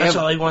place. That's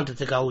why I wanted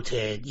to go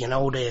to,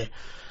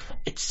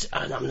 it's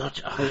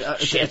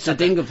the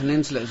Dingle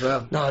Peninsula as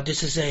well. No,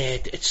 this is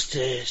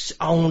it's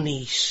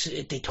only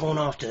they turn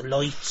off the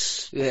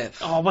lights. Yeah.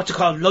 Oh, what's it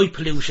called? Light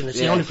pollution. It's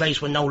the only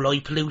place with no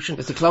light pollution.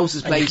 It's the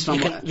closest place you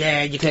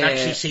can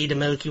actually see the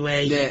Milky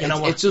Way. Yeah,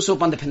 it's just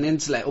up on the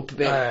peninsula, up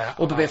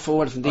a bit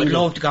forward from Dingle.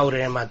 I'd love to go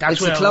there, man. That's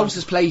it's the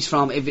closest place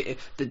from.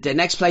 The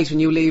next place when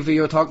you leave,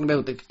 you're talking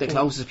about the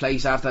closest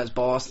place after that is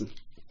Boston.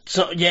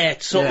 So yeah,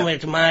 it's something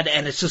with mad,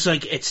 and it's just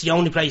like it's the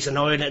only place in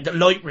Ireland. The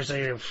light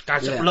reserve,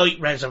 that's a light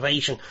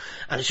reservation,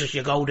 and it's just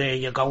you go there,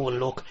 you go and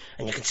look,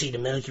 and you can see the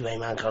Milky Way,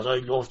 man. Because I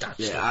love that.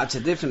 Yeah, it's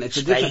a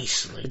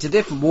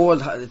different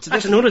world.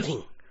 That's another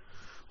thing.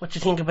 What do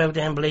you think about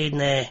them bleeding?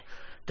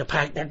 The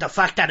fact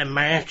that in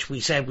March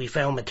we said we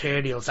found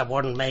materials that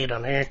weren't made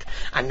on Earth,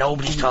 and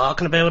nobody's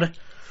talking about it.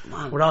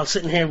 Man. We're all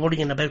sitting here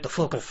worrying about the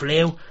fucking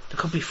flu. There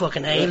could be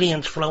fucking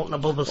aliens floating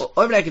above us. Well,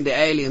 I reckon the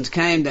aliens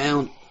came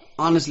down,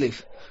 honestly.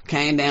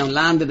 Came down,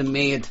 landed in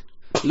Mead,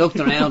 looked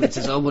around and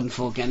says, I wouldn't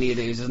fuck any of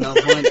these. There's no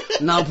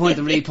point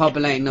in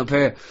repopulating up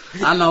here.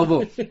 I know,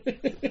 but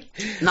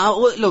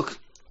no, look,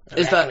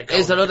 is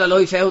there other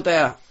life out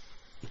there?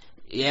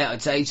 Yeah,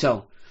 I'd say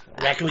so.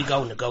 I reckon we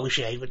go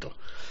negotiate with them.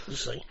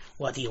 Just like,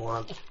 what do you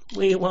want?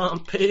 We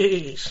want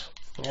peace.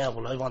 Yeah,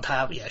 well, I want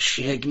half of your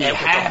shit.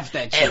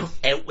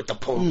 Out with the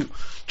pump.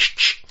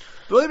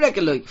 But I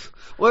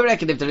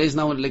reckon if there is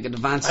no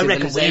advanced civilization, I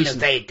reckon we'll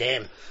invade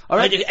them.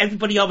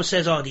 Everybody always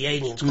says, "Oh, the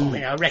aliens come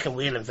here." I reckon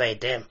we'll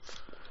invade them.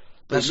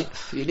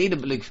 You need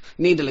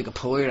a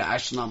pirate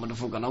astronaut,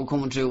 motherfucker. No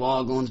coming through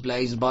all guns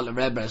blazing, bottle of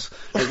red breast.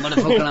 Like,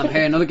 motherfucker, I'm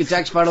here. Not like a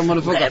Jack Sparrow,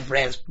 motherfucker. Red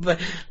breast,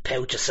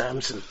 pouch of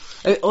Samson.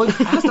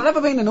 Has there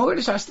ever been an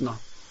Irish astronaut?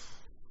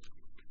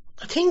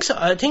 I think so.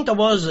 I think there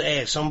was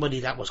somebody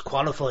that was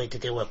qualified to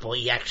do it, but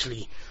he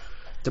actually.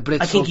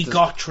 I think he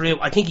got through.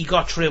 I think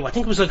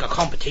it was like a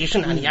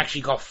competition, and he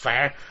actually got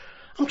far.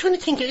 I'm trying to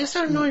think, is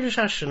there an Irish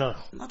astronaut?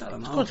 I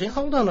don't know.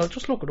 Hold on, I'll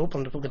just look it up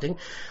on the fucking thing.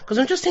 Because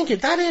I'm just thinking,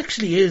 that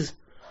actually is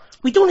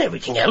We done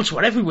everything else.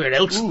 We're everywhere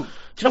else. Mm.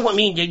 Do you know what I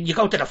mean? You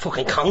go to the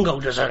fucking Congo,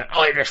 there's an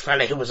Irish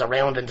fella who was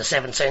around in the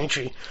 7th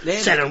century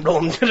selling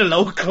rum to the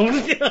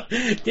locals.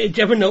 Did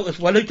you ever notice?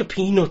 Well, like the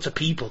peanuts of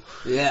people.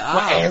 Yeah,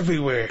 We're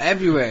everywhere.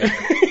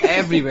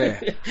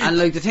 Everywhere. And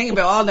like the thing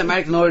about all the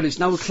American Irish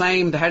now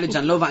claim the heritage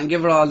and love it and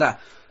give her all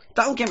that.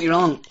 Don't get me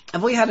wrong.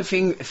 If I had a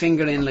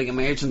finger in like a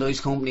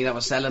merchandise company that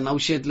was selling no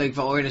shit like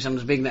for Irish and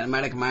was big in the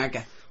American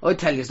market, I'd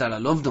tell you that I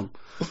loved them.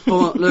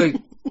 But like,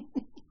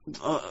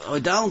 I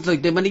don't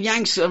like when the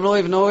Yanks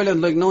arrive in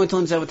Ireland, like 9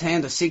 times out of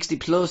 10 they're 60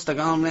 plus, they're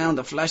going around,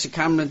 they're flashing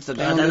cameras, they're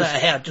doing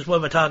this. Just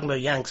while we're talking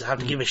about Yanks, I have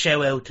to give a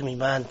shout out to me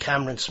man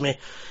Cameron Smith,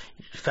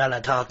 fella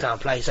I talked on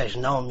PlayStation,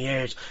 know him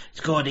years.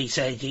 It's good. He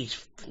said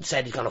he's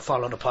going to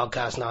follow the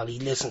podcast and all. He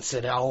listens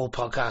to the old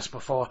podcast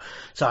before,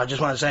 so I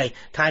just want to say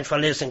thanks for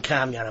listening,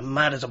 Cam. You're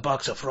mad as a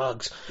box of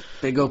frogs.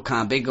 Big up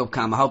Cam.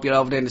 I hope you're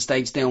over there in the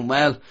States doing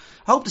well.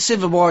 Hope the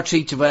Civil War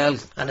treats you well.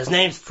 And his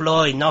name's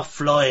Floyd, not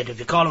Floyd. If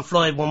you call him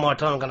Floyd one more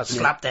time, I'm going to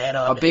slap the head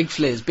off. Big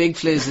Fliz. Big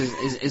Fliz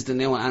is the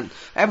new one. And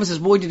everyone says,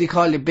 why did he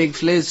call you Big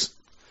Fliz?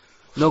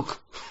 Look,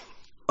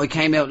 I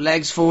came out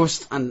legs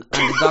first and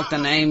the doctor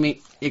named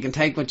me. You can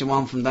take what you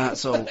want from that,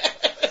 so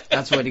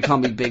that's why they call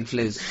me Big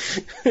Fliz.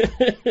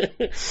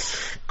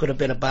 Could have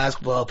been a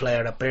basketball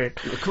player, that beard.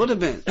 It could have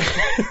been.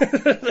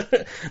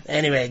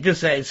 Anyway,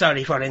 just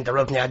sorry for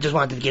interrupting you. I just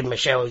wanted to give him a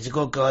shout. He's a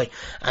good guy,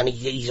 and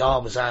he's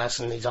always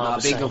asking. He's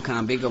always big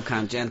up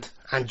Cam, gent.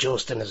 And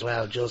Justin as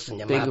well. Justin,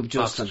 you're big mad up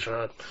Justin.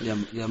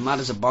 You're mad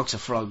as a box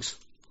of frogs.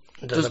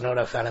 There's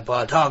another fella, but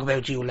I'll talk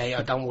about you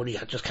later. Don't worry,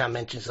 I just can't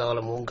mention it all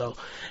in one go.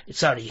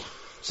 Sorry.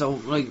 So,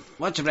 like,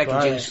 what you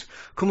reckon, Juice?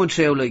 Coming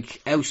through,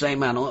 like, outside,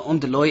 man, I'm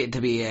delighted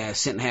to be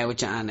sitting here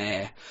with you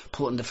and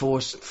putting the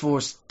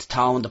first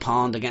toe in the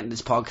pond and getting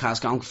this podcast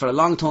going. For a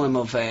long time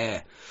I've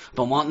been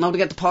wanting now to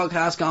get the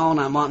podcast going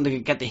and wanting to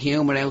get the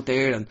humour out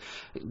there and,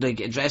 like,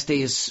 address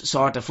these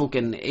sort of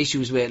fucking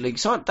issues with, like,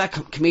 sort of that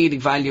comedic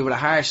value with a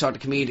harsh sort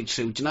of comedic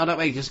truth. You know that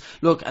way? Because,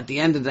 look, at the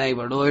end of the day,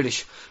 we're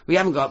Irish. We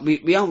haven't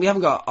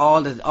got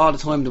all the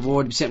time in the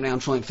world to be sitting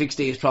around trying to fix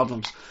these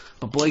problems.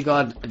 But by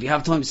God, if you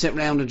have time to sit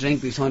around and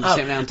drink, we have time to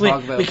sit around and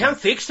talk about them. We can't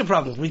fix the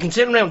problems. We can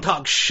sit around and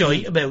talk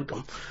shite about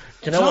them.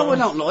 Do you know what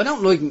I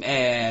don't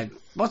like,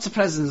 what's the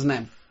president's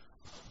name?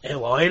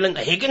 Ireland,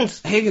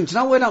 Higgins. Higgins.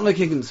 No, I don't like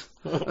Higgins.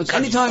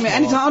 Anytime I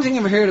don't think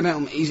I've ever heard about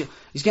him, he's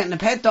getting a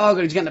pet dog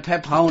or he's getting a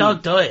pet pony.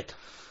 Dog died.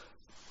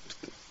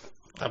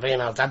 I mean,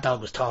 that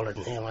dog was taller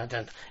than him. I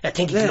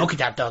think he's lucky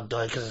that dog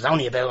died because it's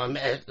only about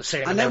a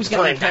certain and now he's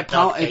getting a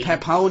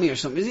pet pony or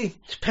something, is he?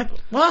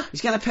 What?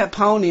 He's getting a pet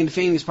pony in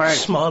Phoenix Park.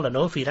 Small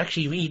enough,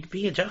 he'd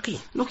be a jockey.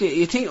 Look,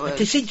 you think...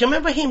 do you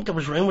remember him? There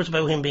was rumours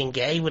about him being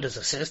gay with his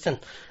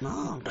assistant.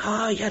 No.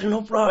 He had an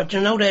uproar. Do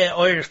you know the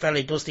Irish fella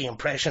who does the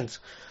impressions?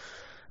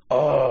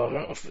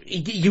 Oh, he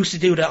used to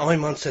do that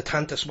I'm on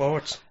Setanta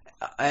Sports.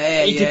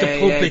 He did the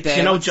puppets,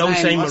 you know,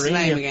 Jose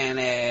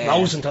Mourinho,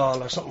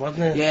 Rosenthal or something,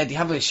 wasn't it? Yeah, they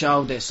have a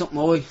show there, something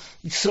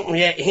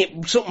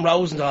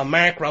Rosenthal,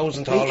 Mark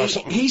Rosenthal or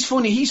something. He's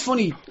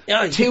funny.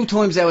 Yeah, 2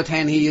 times out of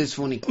 10 he is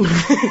funny.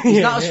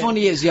 He's not as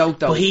funny as Yoke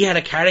though. But he had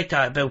a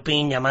character about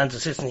being your man's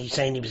assistant. He's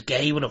saying he was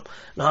gay with him,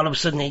 and all of a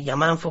sudden your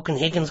man fucking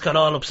Higgins got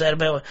all upset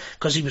about it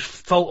because he was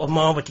photoed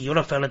more with the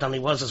other fella than he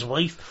was his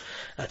wife.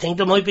 I think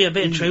there might be a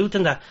bit of truth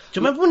in that. Do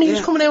you remember when he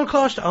was coming out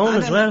across the own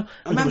as well?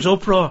 And there was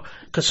uproar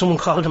because someone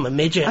called him a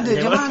midget. And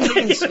your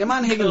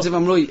man Higgins, if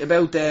I'm right,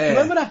 about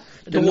remember that?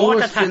 The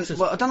water taxes.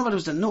 Well, I don't know whether it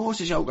was the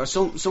nurses joke or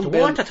some the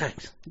water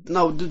tax.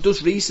 No,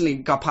 just recently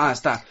got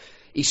past that.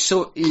 He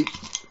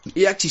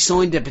actually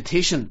signed a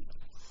petition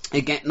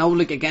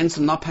against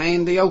him not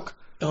paying the yoke.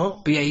 Oh.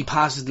 But yeah, he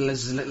passes the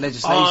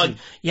legislation. Oh,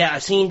 yeah, I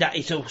seen that.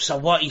 So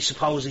what he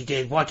supposedly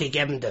did, what they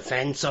gave him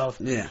defence of,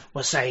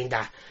 was saying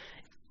that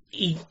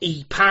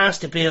he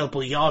passed the bill, but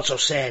he also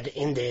said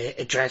in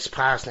the address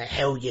passing it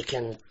how you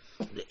can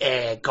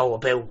go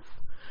about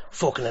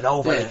fucking it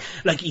over. Yeah.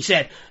 Like he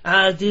said,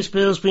 this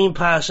bill's been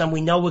passed and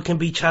we know it can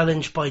be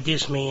challenged by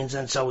this means,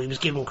 and so he was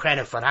given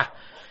credit for that.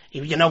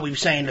 You know, we were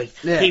saying,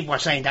 people were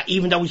saying that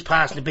even though he's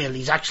passing the bill,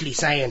 he's actually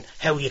saying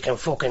how you can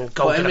fucking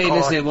go to the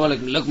court. Say, well,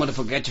 look,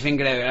 motherfucker, get your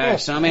finger out of your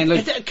arse. So, I mean,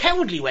 it's a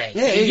cowardly way.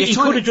 Yeah, he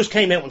could have just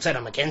came out and said,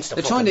 I'm against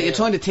it. You're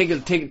trying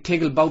to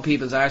tickle both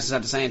people's arses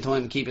at the same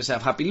time and keep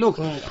yourself happy. Look,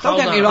 don't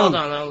get me wrong.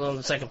 Hold on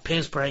a second.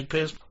 Piss break.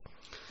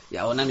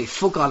 Yeah, well, then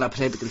fuck all that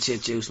political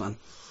shit, Juice, man.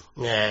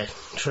 Yeah,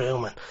 true,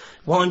 man.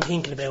 What I'm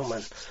thinking about,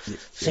 man,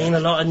 seeing a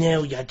lot of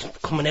new, you're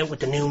coming out with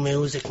the new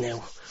music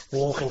now.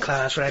 Walking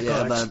Class Records.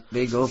 Yeah, man,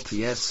 big up,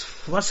 yes.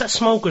 What's that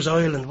Smokers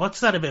Island? What's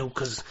that about?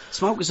 Cause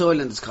Smokers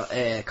Island is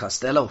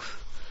Costello.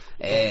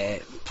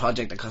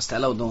 project that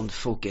Costello done,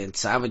 fucking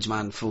Savage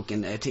Man,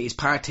 fucking his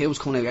part 2's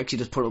coming out. We actually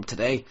just put it up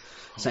today,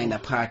 saying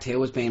that part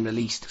 2 is being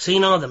released.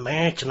 Seen all the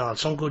merch and all,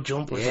 some good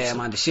jumpers. Yeah,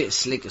 man, the shit is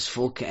slick as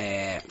fuck.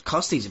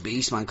 Costy's a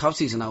beast, man.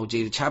 Costy's an OG.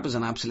 The chap is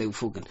an absolute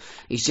fucking.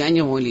 He's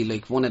genuinely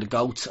like one of the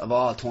goats of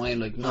all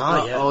time. Like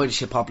not Irish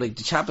hip hop. Like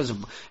the chap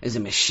is a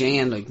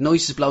machine. Like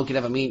nicest bloke you'd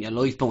ever meet in your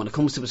life. But when it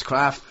comes to his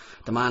craft,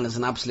 the man is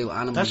an absolute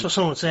animal. That's what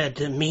someone said.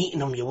 Meeting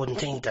him, you wouldn't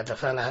think that the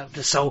fella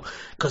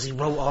because he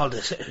wrote all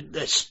the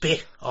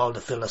spit, all the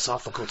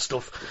philosophical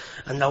stuff,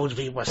 and those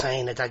people were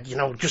saying that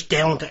just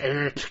down to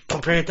earth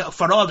compared to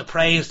for all the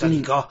praise that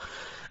he got.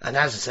 And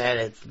as I said,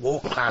 it's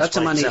working class. That's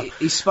a man.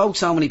 He spoke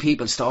so many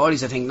people's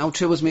stories. I think no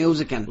through his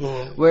music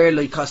and where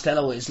like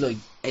Costello is like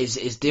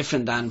is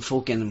different than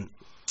fucking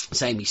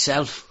say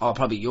myself or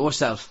probably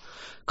yourself.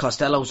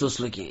 Costello's just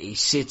like he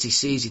sits, he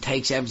sees, he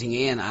takes everything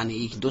in, and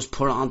he can just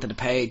put it onto the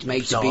page,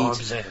 make the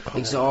beats,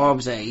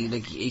 absorbs it.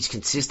 He's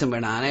consistent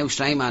with that. Now,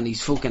 straight man,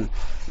 he's fucking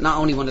not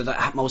only one of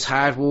the most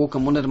hard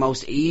working, one of the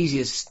most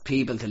easiest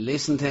people to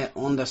listen to,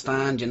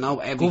 understand.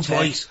 Every good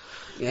voice.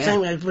 Yeah.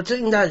 Same, but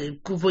saying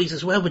that good voice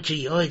as well with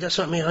GI. That's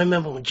what I mean. I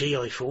remember when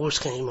GI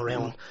first came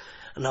around.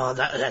 And all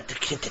that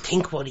to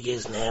think what he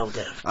is now.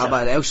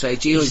 About outside,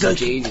 Gio's a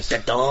genius. The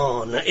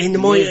Don.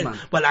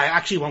 Well, I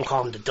actually won't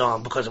call him the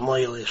Don because in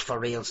my eyes, for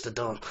real's the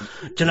Don.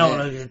 Do you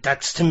know,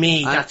 that's to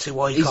me, that's who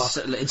I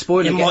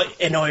call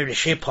in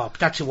Irish hip hop.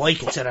 That's who I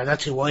consider.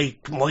 That's who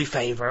my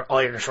favourite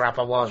Irish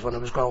rapper was when I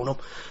was growing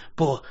up.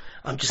 But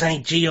I'm just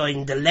saying, G.I.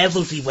 and the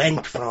levels he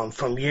went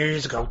from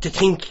years ago to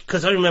think,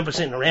 because I remember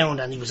sitting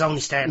around and he was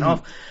only starting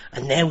off,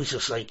 and now he's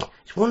just like,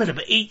 he's one of the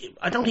best.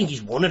 I don't think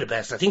he's one of the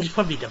best. I think he's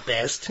probably the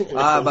best.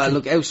 But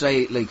look,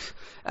 outside, like,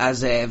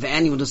 as if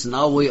anyone doesn't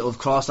know, I've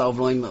crossed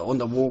over line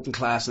under working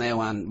class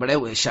now, and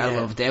without a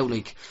shadow of a doubt,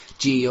 like,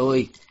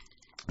 G.I.,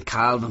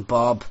 Calvin,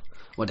 Bob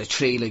were the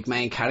three, like,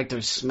 main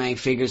characters, main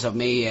figures of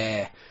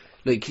me,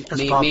 like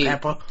as Bob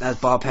Pepper. As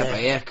Bob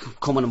Pepper,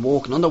 coming and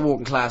walking under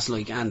working class,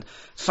 like, and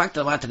the fact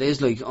of the matter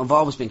is, like, I've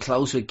always been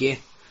close with Git.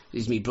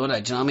 He's my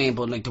brother, do you know what I mean?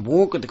 But like to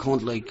work with the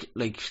cunt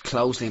like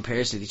closely and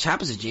personally, the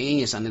chap is a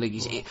genius, and like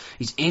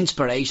he's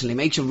inspirational. He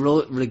makes you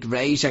like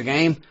raise your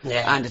game.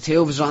 Yeah. And the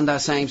two of us are on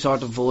that same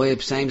sort of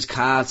vibe, same as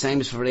Carl,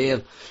 same as For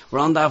Real. We're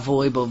on that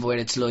vibe of where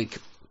it's like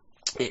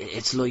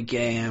a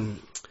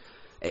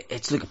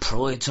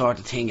pride sort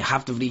of thing. You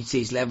have to reach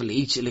these level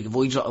each. Like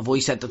if I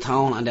set the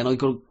tone and then I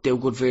go do a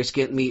good verse,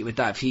 get meet with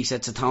that. If he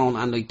sets the tone,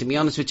 and like to be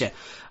honest with you,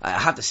 I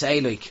have to say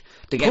like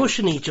they get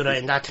pushing each other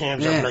in that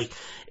terms of like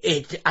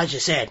it. As you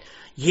said,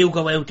 you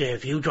go out there.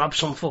 If you drop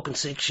some fucking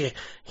sick shit,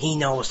 he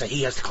knows that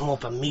he has to come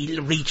up and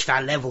reach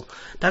that level.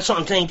 That's what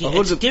I'm saying to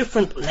you. It's a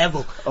different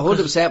level.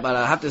 100%. But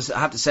I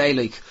have to say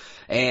like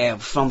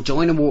from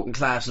joining working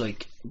class,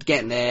 like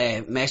getting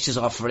messages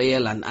off For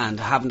Real and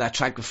having that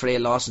track with For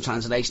Real Lost in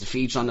Translation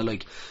feature on it,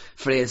 like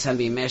For Real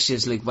sending me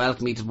messages like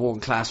welcome me to the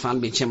working class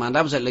family and shit, man.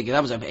 That was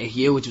a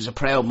huge, it was a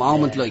proud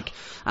moment, like,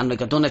 and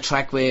like I've done a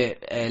track with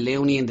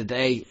Leonie in the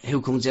day,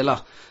 Who Comes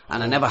Illa,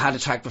 and I never had a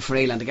track with For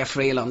Real, and to get For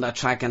Real on that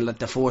track and like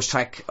the first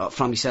track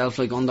from myself,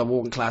 like under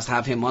working class, to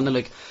have him on it,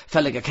 like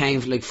felt like I came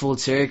like full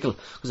circle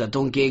because I'd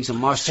done gigs and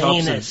Marsh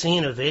Chops.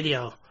 Seeing a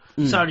video.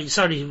 Sorry,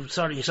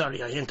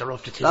 I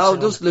interrupted you. No,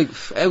 just like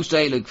out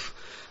straight, like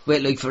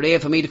with like For Real,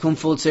 for me to come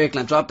full circle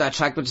and drop that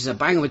track, which is a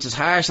banger, which is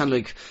harsh, and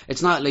like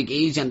it's not like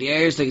easy on the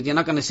ears. Like you're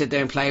not going to sit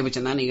there and play with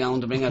your nanny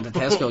going to bring out the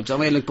Tesco. Do you know what I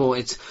mean? Like,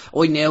 but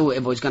I knew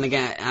if I was going to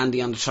get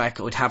Andy on the track,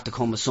 it would have to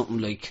come with something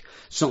like.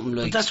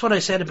 But that's what I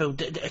said about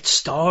it's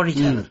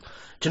storytelling.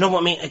 Do you know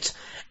what I mean? It's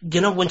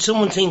when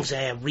someone thinks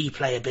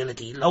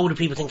replayability, a load of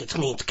people think it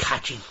means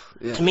catchy.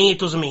 Yeah. To me, it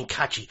doesn't mean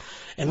catchy.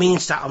 It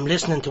means that I'm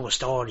listening to a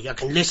story. I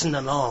can listen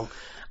along,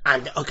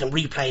 and I can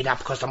replay that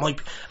because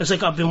it's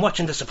like I've been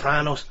watching The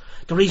Sopranos.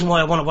 The reason why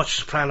I want to watch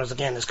The Sopranos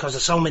again is because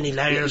there's so many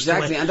layers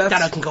to it that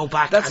I can go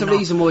back. That's the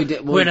reason why.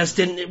 Whereas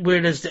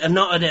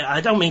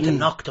I don't mean to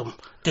knock them,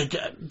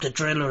 the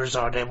drillers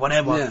or the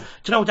whatever. Yeah.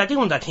 Do you know, they're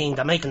doing their thing.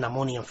 They're making their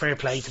money, and fair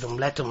play to them.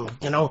 Let them,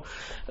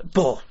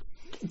 but.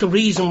 The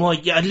reason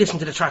why I'd listen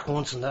to the track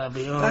once and that'd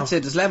be that's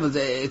it. There's levels.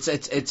 It's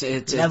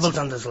levels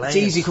and there's layers.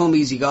 It's easy come,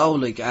 easy go.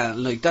 Like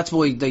that's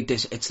why like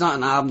this. It's not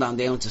an album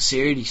down. It's a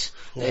series.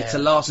 Yeah. It's a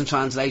Lost in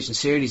Translation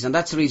series, and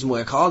that's the reason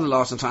why I call it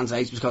Lost in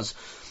Translation, because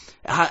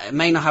it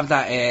may not have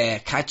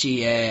that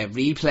catchy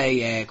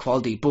replay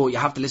quality, but you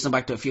have to listen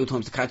back to it a few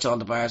times to catch all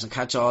the bars and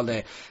catch all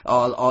the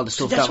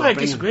stuff. That's where I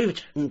disagree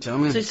with you.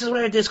 This is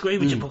where I disagree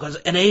with you, because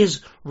it is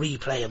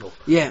replayable.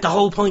 Yeah. The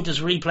whole point is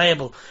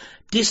replayable.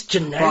 This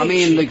generic. Well, I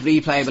mean, like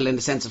replayable in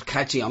the sense of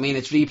catchy. I mean,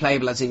 it's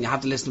replayable as in you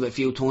have to listen to it a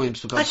few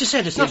times because. As you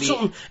said, it's not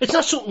something. It's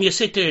not something you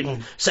sit there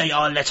and say,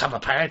 "Oh, let's have a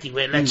party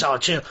with, let's all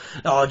chill."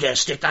 Oh, yeah,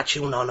 stick that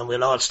tune on and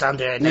we'll all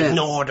stand there and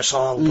ignore the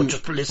song, but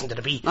just listen to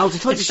the beat. No, it's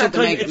the type of shit to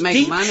make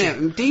a man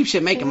out. Deep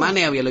shit, make a man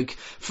out of you. Like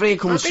Free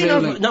comes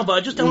through. No, but I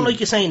just don't like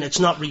you saying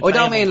it's not replayable. I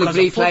don't mean like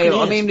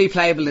replayable. I mean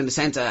replayable in the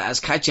sense as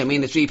catchy. I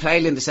mean it's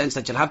replayable in the sense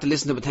that you'll have to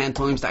listen to it 10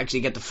 times to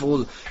actually get the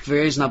full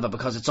version of it,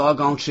 because it's all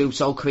gone through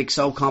so quick,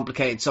 so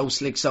complicated, so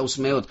slick, so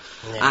smooth.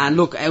 Yeah. And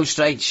look, out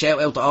straight,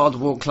 shout out to all the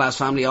working class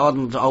family, all of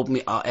them to open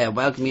me,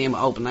 welcome me in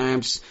with open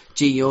arms.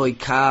 G.I.,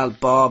 Carl,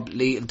 Bob,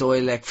 Little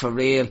Dialect, For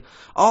Real,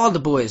 all the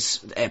boys,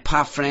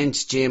 Pat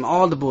French, Jim,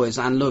 all the boys.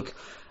 And look,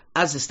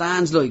 as it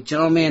stands, like, do you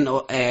know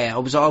what I mean? I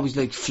was always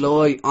like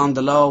fly on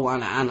the low,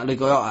 and like,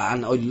 do you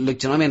know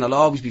what I mean? I'll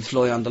always be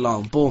fly on the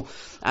low. But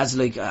as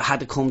like I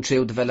had to come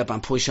through, develop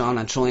and push on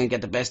and try and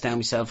get the best out of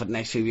myself for the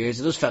next few years,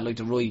 it just felt like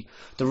the right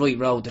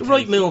road, the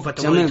right move at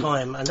the right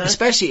time, and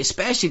especially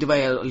the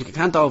way I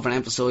can't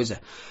overemphasise it,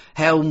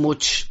 how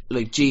much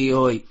like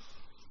G.I.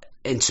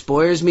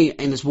 inspires me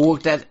in his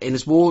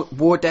work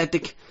word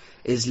ethic,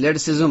 his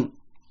lyricism,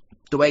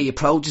 the way he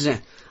approaches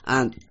it,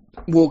 and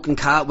working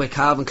with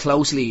Calvin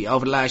closely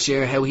over the last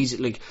year, how he's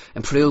like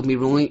improved me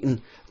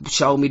writing,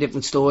 showed me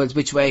different styles,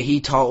 which way he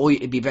thought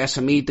it'd be best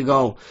for me to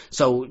go.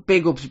 So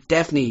big up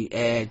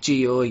definitely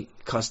G.I.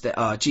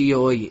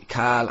 G.I.,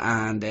 Carl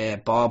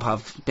and Bob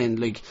have been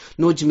like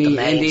nudging me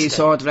in these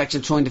sort of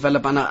directions, trying to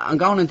develop, and I'm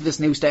going into this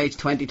new stage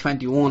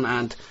 2021,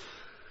 and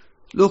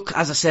look,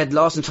 as I said,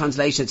 Lost in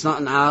Translation, it's not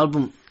an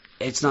album,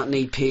 it's not an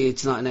EP,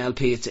 it's not an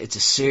LP, it's a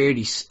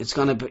series. It's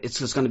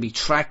just gonna be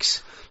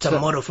tracks. It's a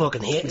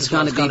motherfucking hit. It's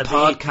gonna be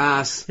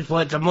podcasts. It's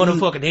a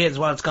motherfucking hit is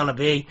what it's gonna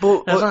be.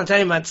 That's what I'm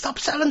telling you, man. Stop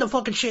selling the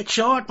fucking shit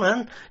short,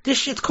 man. This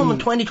shit's coming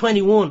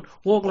 2021.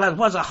 Walking lads,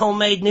 what's it?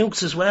 Homemade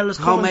Nukes as well is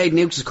coming. Homemade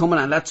Nukes is coming,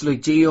 and that's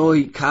like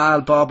G.I., Carl,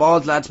 Bob, all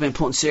the lads been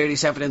putting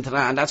serious effort into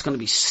that, and that's gonna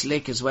be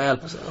slick as well.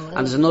 And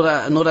there's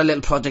another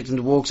little project in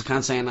the works. I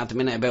can't say at the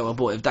minute about it,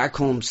 but if that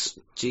comes,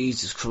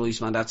 Jesus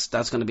Christ, man, that's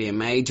going to be a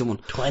major one.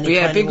 But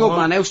yeah, big up,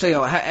 man.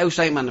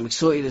 Outside, man. I'm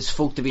excited as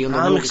fuck to be on the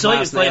I'm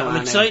excited for you.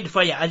 I'm excited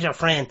for you as your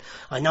friend.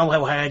 I know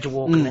how hard you're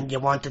working and you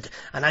wanted,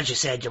 and as you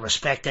said, you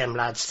respect them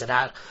lads to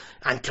that,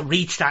 and to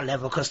reach that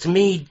level, because to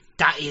me,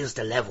 that is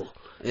the level.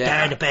 Yeah.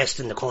 They're the best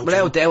in the country.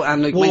 Without doubt,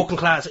 and like working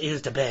class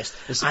is the best,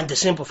 and the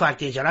simple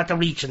fact is you're at the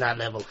reaching that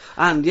level.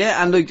 And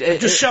yeah, and like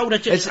just show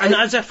that you. And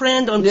as a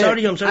friend, I'm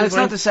sorry. And it's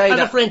not to say as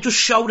that, a friend, just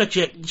show that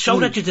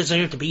you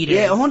deserve to be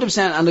there. Yeah, 100%.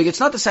 And like, it's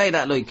not to say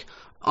that like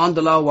on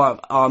the low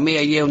or me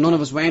or you, none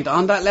of us weren't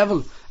on that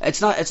level. It's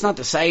not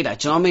to say that.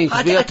 Do you know what I mean?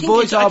 I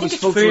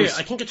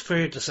think it's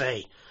fair to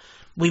say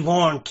we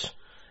weren't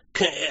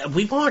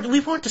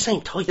the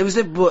same type. It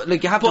was but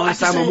like you have to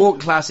understand, with working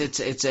class, it's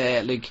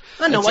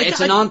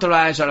an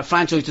entourage or a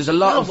franchise. There's a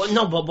lot of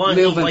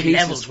moving pieces.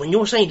 Levels. When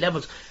you're saying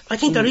levels, I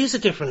think there is a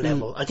different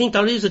level. I think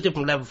there is a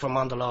different level from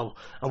on the low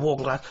and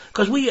working class.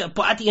 Because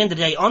but at the end of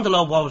the day, on the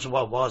low was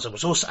what it was. It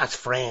was us as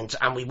friends,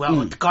 and we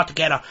got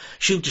together,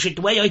 shoot the shit.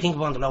 The way I think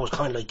of on the low is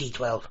kind of like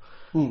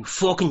D12.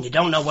 Fucking, you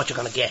don't know what you're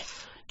gonna get.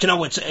 You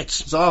know,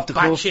 it's off the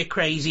bad shit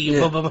crazy,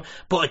 blah, blah, blah,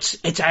 but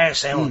it's our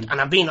sound, and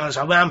I'm being honest,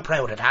 I'm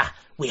proud of that.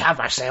 We have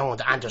our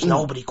sound, and there's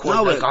nobody quite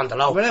like on the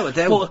low. But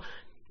the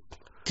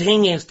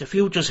thing is, the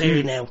future's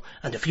here now,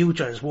 and the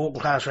future is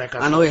working class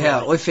records. And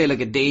I feel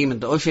like a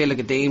demon. I feel like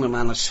a demon,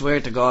 man. I swear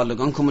to God, like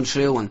I'm coming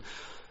through, and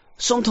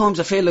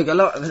sometimes I feel like a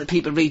lot of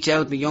people reach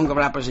out to me, younger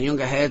rappers and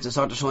younger heads, and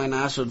sort of try and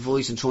ask for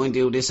advice and try and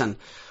do this. And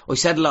I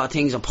said a lot of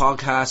things on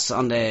podcasts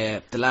on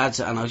the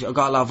lads, and I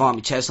got a lot of on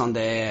my chest on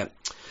the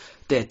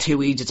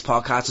Two Egypts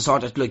podcast, and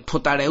sort of like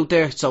put that out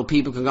there so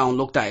people can go and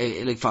look at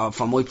it, like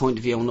from my point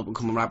of view, and up and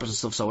coming rappers and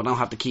stuff, so I don't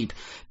have to keep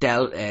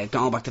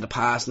going back to the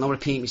past and not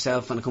repeat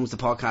myself when it comes to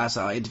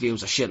podcasts or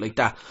interviews or shit like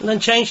that. And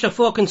then change the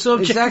fucking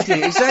subject.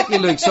 Exactly.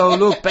 Like, so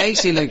look,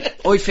 basically,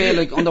 like, I feel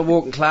like under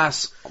working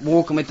class,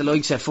 working with the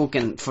likes of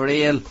fucking For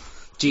Real,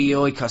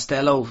 G.I.,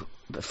 Costello,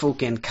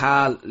 fucking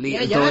Carl,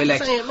 Little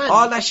Dialect,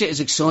 all that shit is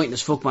exciting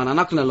as fuck, man. I'm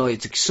not gonna lie,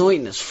 it's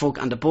exciting as fuck.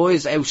 And the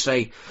boys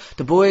outside,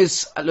 the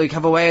boys like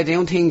have a way of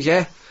doing things,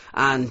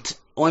 and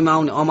I'm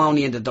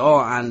only in the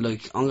door, and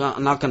like I'm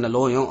not gonna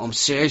lie, I'm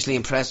seriously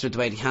impressed with the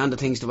way they handle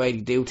things, the way they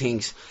do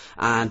things.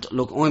 And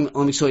look, I'm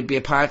excited to be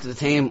a part of the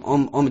team.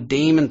 I'm a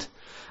demon,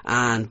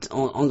 and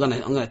I'm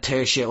gonna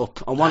tear shit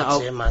up. I want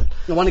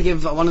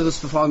to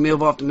just, before I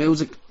move off the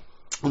music,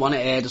 I want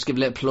to just give a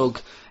little plug.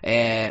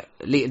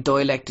 Little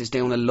Dialect is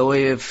doing a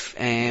live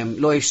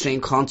stream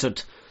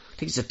concert. I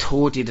think it's the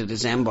 30th of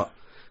December.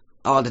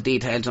 All the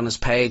details on his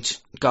page.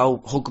 Go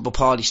hook up a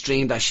Paulie,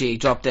 stream that shit. He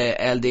dropped the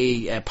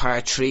LD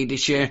part 3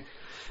 this year.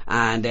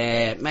 And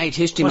made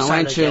history, man.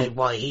 Went through.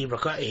 Why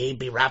he'd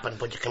be rapping,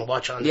 but you can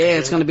watch on. Yeah,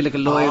 it's going to be like a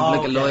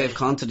live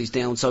concert he's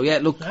doing. So yeah,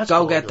 look,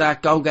 go get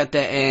that. Go get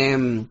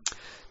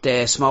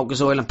the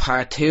Smokers Island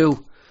part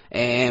 2.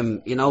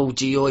 You know,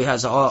 G.I.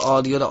 has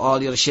all the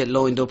other shit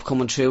lined up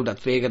coming through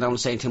that's big. I don't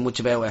say too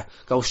much about it.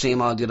 Go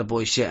stream all the other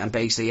boys shit, and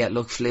basically, yeah,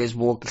 look, Fliz,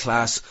 working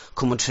class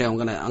coming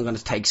through. I'm gonna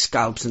take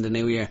scalps in the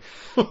new year.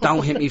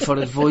 Don't hit me for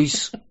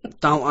advice.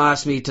 Don't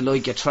ask me to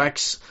like your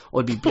tracks.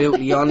 I'll be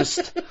brutally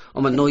honest.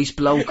 I'm a nice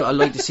bloke. I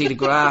like to see the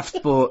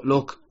graft, but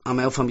look, I'm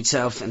out for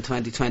myself in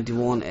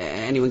 2021.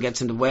 Anyone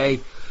gets in the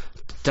way,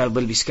 there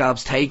will be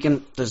scalps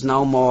taken. There's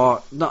no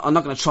more. I'm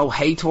not gonna throw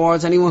hate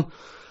towards anyone.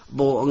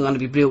 But I'm going to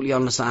be brutally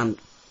honest, and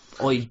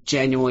I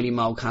genuinely,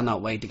 Mo,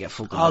 cannot wait to get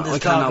fucking all this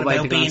talk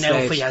about being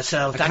out for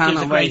yourself. That gives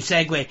a great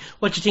segue.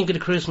 What do you think of the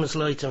Christmas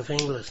lights in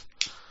Finglas?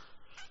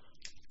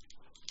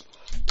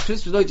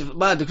 Christmas lights,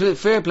 well,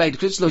 fair play, the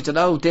Christmas lights, I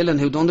know Dylan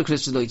who done the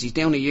Christmas lights, he's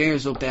down the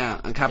years up there,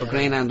 and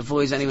Cappagreen and the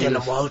boys anyway.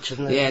 Dylan Walsh,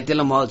 isn't it? Yeah,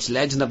 Dylan Walsh,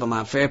 legend of a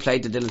man, fair play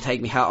to Dylan,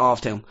 take me hat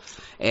off to him.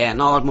 And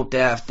all of them up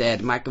there, the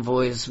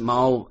McAvoys,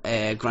 Mo,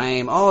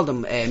 Graham, all of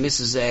them,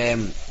 Mrs.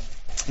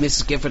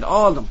 Gifford,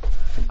 all of them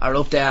are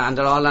up there, and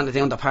they're all landed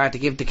down the park to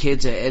give the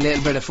kids a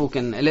little bit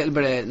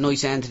of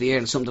nice end to the year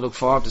and something to look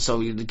forward to,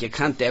 so you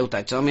can't doubt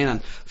that, do you know what I mean?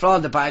 And for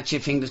all the bad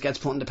shit things that gets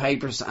put in the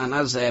papers, and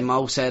as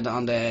Mo said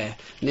on the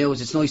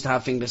news, it's nice to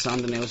have things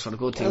on the news for the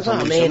good things.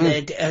 That's what I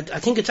mean. I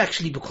think it's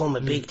actually become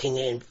a big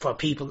thing for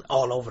people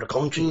all over the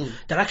country.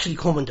 They're actually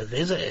coming to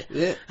visit it.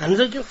 Yeah. And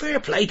they're fair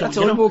play to them.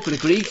 That's I worked with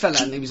a Greek fella,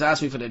 and he was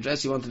asking me for the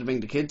address he wanted to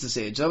bring the kids to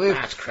see it. So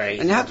that's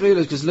crazy. And you have to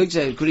realise, because like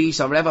say Greece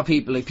or wherever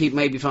people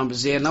maybe from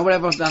Brazil, now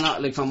wherever they're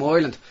not like from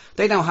Ireland,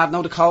 they don't have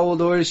the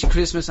cold Irish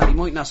Christmas, and you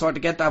might not sort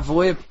of get that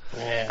vibe.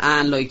 Yeah.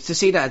 And like to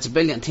see that, it's a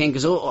brilliant thing,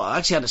 because I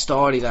actually had a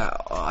story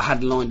that I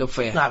had lined up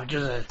for you. No, but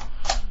just as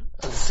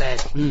I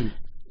said,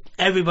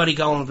 everybody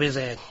go and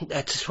visit.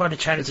 It's for the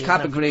charity. It's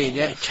Cappagreen,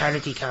 yeah.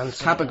 Charity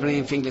cancer.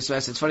 Cappagreen Finglas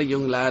West. It's for a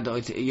young lad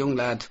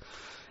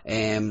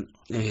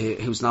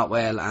who's not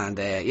well, and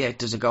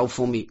there's a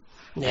GoFundMe.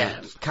 Yeah.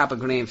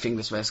 Cappagreen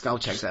Finglas West, go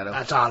check that out.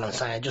 That's all I'm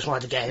saying. Just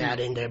wanted to get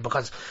that in there,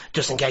 because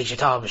just in case you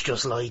thought it was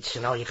just lights,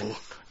 you can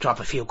drop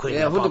a few quid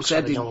in the box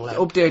for the young lad.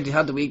 Up there they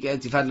had the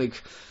weekends, they've had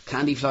like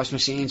candy floss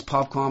machines,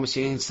 popcorn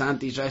machines,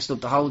 Santa's dressed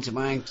up, the whole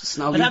shebang,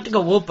 Snowy. I'd have to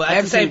go up, but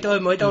at the same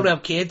time I don't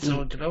have kids,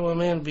 so do you know what I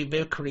mean? It'd be a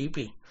bit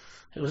creepy.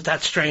 It was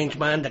that strange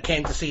man that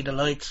came to see the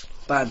lights.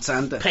 Bad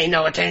Santa. Pay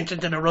no attention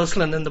to the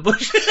rustling in the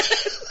bush.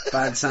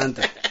 Bad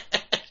Santa.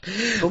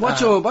 But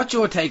what's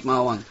your take,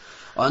 Mo, on?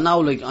 I know,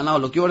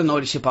 look, you're an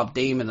Irish hip hop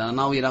demon, and I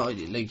know you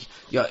don't like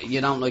your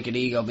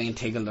ego being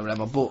tickled or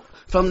whatever, but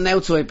from an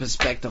outside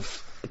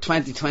perspective,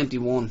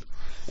 2021,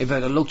 if I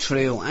had to look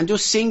through, and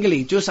just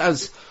singly, just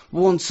as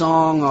one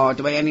song, or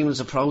the way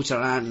anyone's approached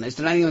or anything, is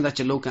there anyone that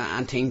you look at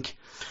and think,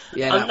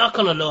 yeah, I'm not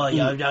gonna lie,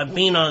 I'm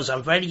being honest,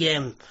 I'm very,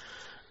 and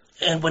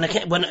when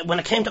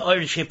I came to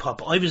Irish hip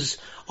hop, I was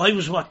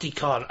what they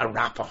call a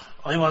rapper.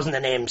 I wasn't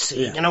an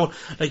MC. Yeah.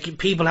 Like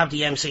people have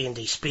the MC and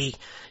they speak.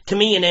 To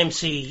me, an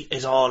MC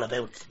is all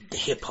about the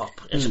hip hop.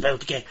 It's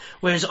about the game.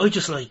 Whereas I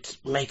just like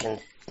making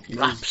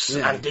raps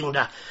and doing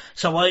that.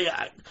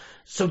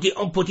 But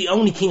the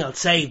only thing I'll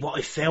say, what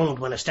I found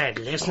when I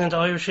started listening to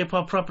Irish hip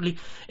hop properly,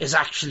 is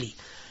actually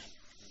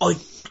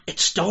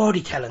it's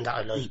storytelling that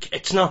I like.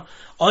 It's not.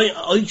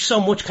 I so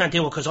much can't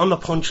do it because I'm a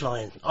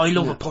punchline. I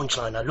love a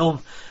punchline. I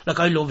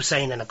love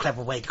saying in a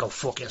clever way to go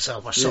fuck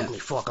yourself or suck me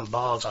fucking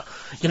balls, or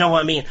you know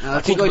what I mean.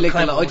 I think I licked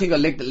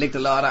a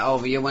lot of that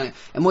over you when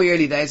in my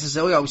early days.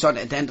 I always sort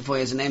of identify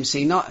as an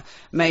MC, not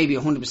maybe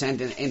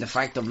 100% in the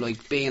fact of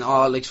like being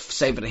all like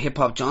say for the hip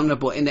hop genre,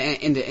 but in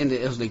the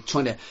it was like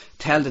trying to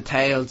tell the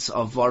tales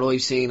of what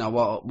I've seen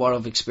or what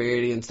I've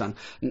experienced, and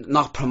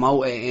not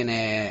promote it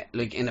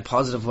in a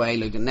positive way.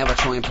 Like never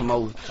try and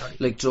promote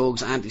like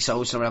drugs,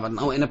 antisocial or whatever.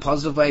 No, in a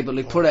positive way, but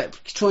like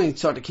try and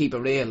sort of keep it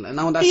real. And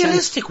in that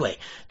realistic way.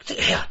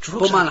 Yeah,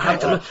 drugs. But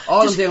man,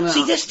 all I'm doing.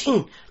 See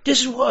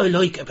this is what I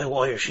like about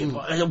Irish hip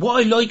hop.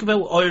 What I like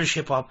about Irish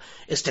hip hop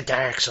is the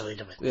dark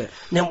side of it. Yeah.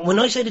 Now, when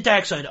I say the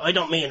dark side, I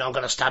don't mean I'm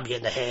going to stab you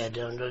in the head,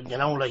 and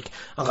like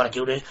I'm going to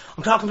do this.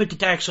 I'm talking about the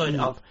dark side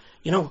of,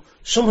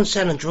 someone's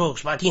selling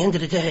drugs, but at the end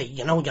of the day,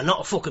 you're not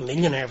a fucking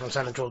millionaire from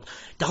selling drugs.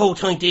 The whole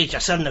time is you're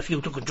selling a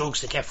few fucking drugs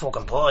to get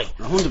fucking by.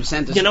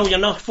 100%. You're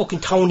not fucking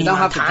Tony You don't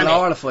Montana. have to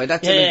glorify.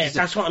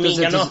 That's what I mean.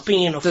 You're not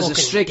being a fucking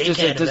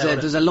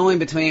dickhead. There's a line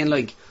between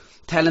like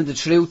telling the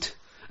truth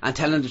and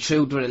telling the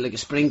truth with like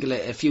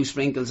a few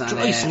sprinkles and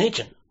dry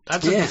snitching.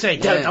 That's what they say.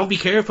 Don't be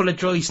careful of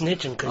dry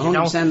snitching,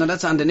 because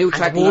that's on the new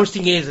track. And the worst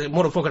thing is that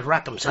motherfuckers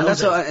rat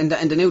themselves. And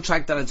that's in the new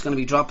track that it's going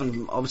to be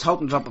dropping. I was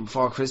hoping to drop it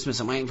before Christmas.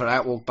 I'm waiting for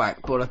artwork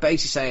back, but I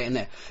basically say in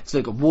it, it's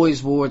like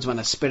wise words when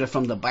I spit it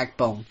from the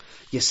backbone.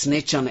 You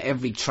snitch on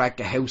every track,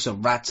 a house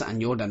of rats,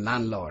 and you're the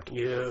landlord.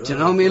 Yeah. Do you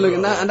know what I mean? Look,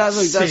 and that's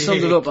like that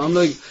sums it up. I'm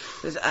like,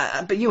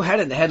 but you had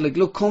it in the head. Like,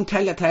 look, come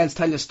tell your tales,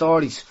 tell your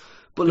stories.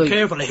 But be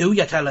careful of who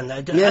you're telling.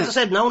 As I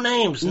said, no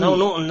names, no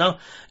nothing, no.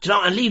 Do you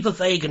know? And leave it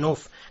vague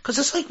enough. Because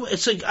it's like,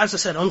 as I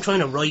said, I'm trying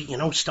to write,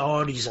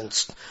 stories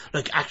and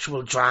like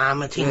actual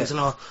drama things and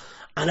all.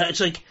 And it's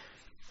like,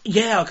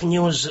 I can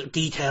use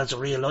details of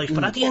real life,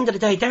 but at the end of the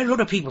day, they're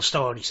other people's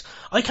stories.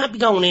 I can't be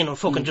going in and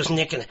fucking just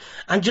nicking it.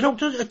 And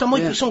there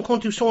might be some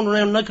cunt who's thrown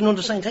around and I can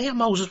understand, hey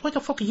Moses, what the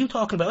fuck are you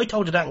talking about? I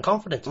told you that in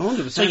confidence.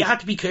 100%. So you have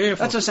to be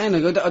careful. That's what I'm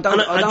saying.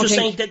 I'm just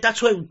saying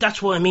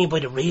that's what I mean by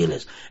the real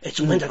is.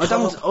 It's when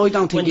I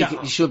don't think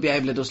you should be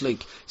able to just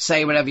like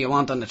say whatever you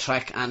want on the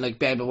track and like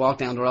be able to walk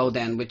down the road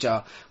then with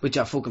your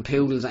fucking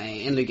poodles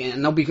and like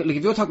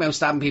if you're talking about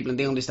stabbing people and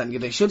doing this, then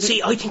they should.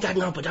 See, I think that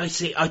no, but I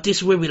see this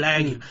is where we'll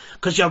argue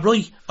because you're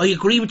right. I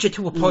agree with you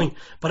to a point,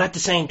 but at the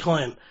same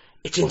time,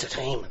 it's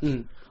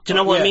entertainment. Do you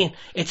know what I mean?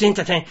 It's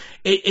entertaining.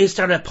 Is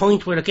there a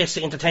point where it gets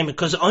to entertainment?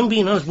 Because I'm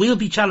being honest, we'll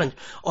be challenged.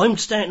 I'm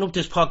starting up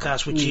this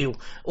podcast with you,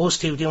 us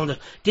two doing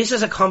this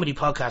is a comedy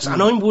podcast,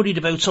 and I'm worried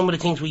about some of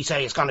the things we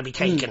say is going to be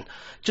taken.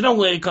 Do you know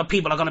where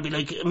people are going to be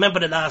like, remember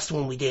the last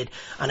one we did,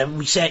 and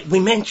we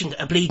mentioned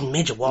a bleeding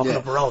midget walking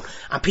up the road,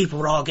 and people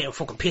were all getting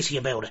fucking pissy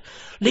about it.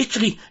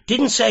 Literally,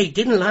 didn't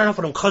laugh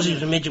at him because he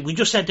was a midget. We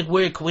just said the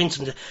weird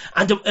coincidence,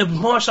 and it was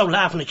more so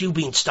laughing at you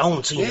being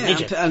stoned seeing a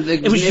midget. And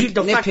it was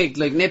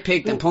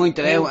nitpicked and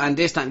pointed out. And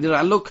this, that, and the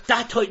other. Look,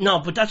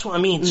 but that's what I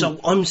mean. So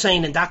I'm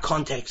saying in that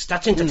context,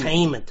 that's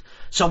entertainment.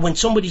 So when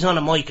somebody's on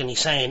a mic and he's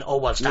saying, "Oh,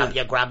 well, stab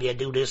you, grab you,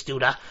 do this, do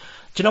that,"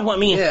 do you know what I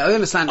mean? Yeah, I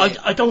understand.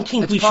 I don't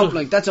think we should.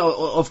 Like that's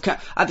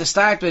at the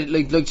start,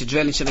 like to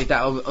drill and shit like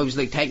that. I was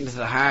like taking it to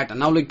the heart,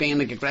 and now like being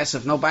like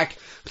aggressive, no back.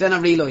 But then I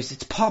realised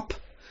it's pop.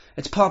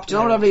 It's pop. Do you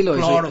know what I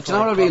realised? Do you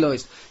know what I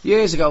realised?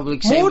 Years ago,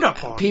 like, say,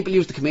 people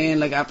used to come in,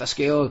 like, after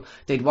school,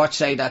 they'd watch,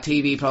 say, that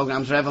TV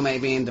programmes, whatever it may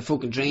be, in the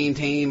fucking Dream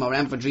Team, or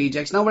Emperor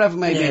Rejects, whatever it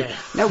may be.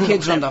 Now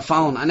kids are on their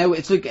phone, and now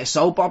it's like a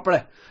soap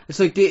opera. It's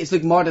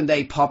like modern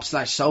day pop /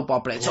 soap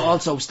opera. It's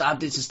also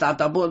stab this and stab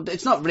that, but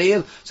it's not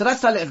real. So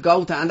that's that little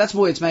go to, and that's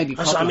why it's maybe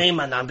popular. That's what I mean,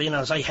 man. I'm being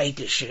honest, I hate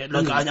this shit.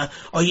 Look, I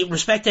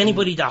respect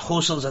anybody that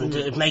hustles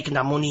and making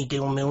their money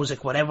doing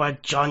music, whatever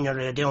genre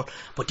they're doing.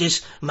 But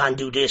this man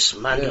do this,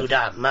 man do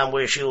that, man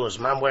wear shoes,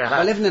 man wear hat.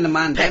 We're living in a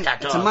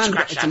mandemic. It's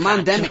a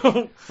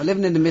mandemic. We're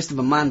living in the midst of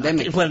a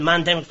mandemic. Well,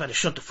 mandemics better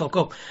shut the fuck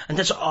up. And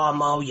that's, oh,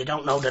 Mo, you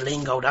don't know the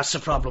lingo. That's the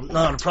problem.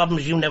 No, the problem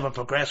is you never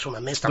progress from a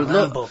Mr.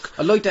 Man book.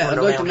 I'd like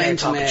to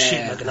mention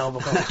shit like an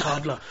overgrown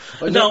toddler.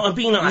 No, I'm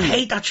being I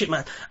hate that shit,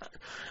 man.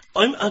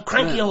 I'm a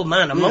cranky old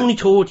man. I'm only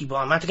 30, but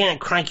I'm at getting a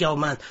cranky old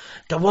man.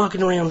 They're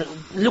walking around,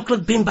 look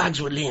like bin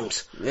bags with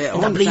limbs. Yeah,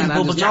 and they're bleeding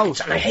bubble jackets,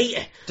 and I hate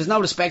it. There's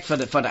no respect for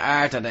the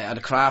art or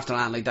the craft or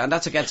anything like that. And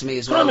that's what gets me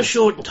as well. Put on a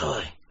shirt and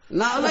tie.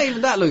 No, not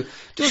even that, Luke.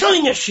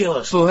 Shine your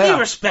shoes. Be a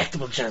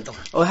respectable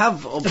gentleman. I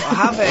have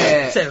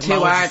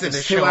two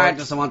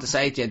artists I want to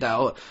say to you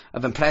that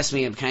have impressed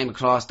me and came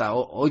across that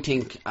I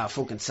think are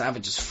fucking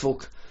savage as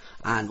fuck.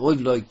 And I've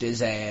liked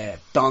is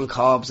Don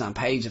Cobbs and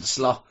Page of the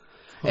Slot.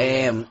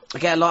 I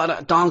get a lot of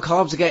that. Don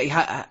Cobbs,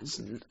 that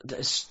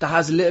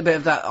has a little bit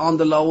of that on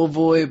the lower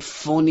vibe,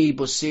 funny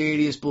but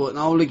serious, but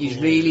no, like he's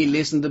really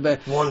listened to it.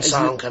 One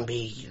song can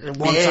be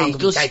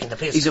taking the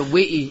piss. He's a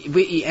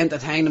witty,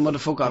 entertaining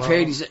motherfucker. I've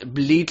heard he's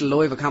lethal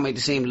live. I can't wait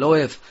to see him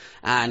live.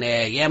 And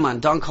yeah, man,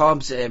 Don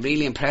Cobbs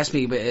really impressed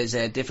me with his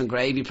Different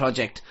Gravy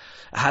project.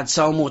 It had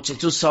so much, it's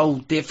just so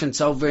different,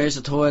 so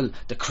versatile.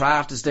 The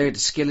craft is there, the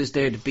skill is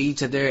there, the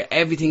beats are there,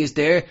 everything is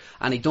there.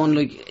 And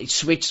he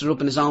switched it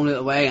up in his own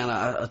little way.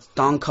 And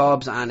Don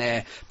Cobbs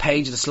and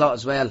Page of the Slot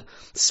as well.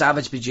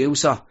 Savage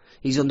producer.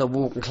 He's under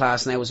working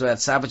class now as well.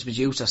 Savage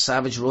producer,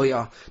 savage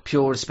writer,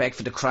 pure respect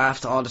for the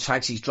craft. All the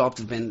tracks he's dropped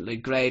have been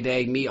like grade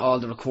A, meet all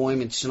the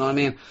requirements, you know what I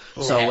mean?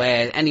 Yeah. So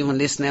anyone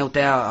listening out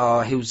there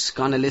or who's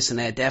gonna listen,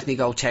 definitely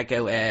go check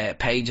out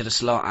Page of the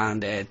Slot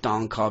and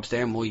Don Cobbs.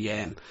 They're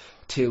my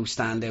two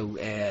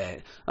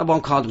standout. I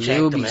won't call them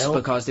newbies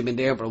because they've been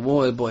there for a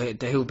while, but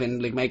they've been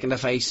like making their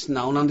face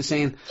known on the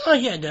scene. Oh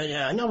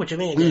yeah, I know what you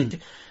mean.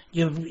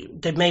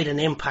 They've made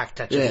an impact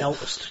that you've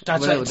noticed.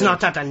 It's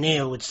not that they're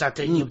new, it's that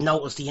you've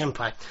noticed the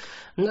impact.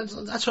 And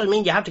that's what I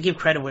mean. You have to give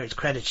credit where it's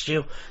credit's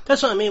due.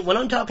 That's what I mean. When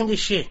I'm talking this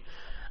shit,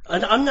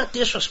 and I'm not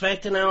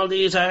disrespecting all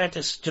these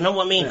artists, do you know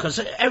what I mean? Because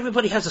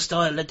everybody has a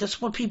style.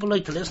 That's what people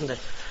like to listen to.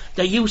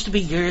 There used to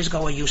be, years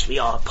ago,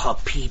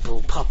 pop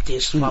people, pop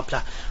this, pop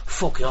that.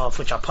 Fuck you off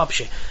with your pop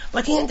shit. But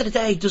at the end of the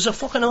day, there's a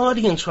fucking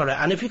audience for it.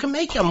 And if you can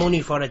make your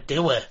money for it,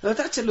 do it. No,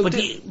 that's it. Look,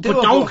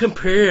 but don't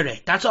compare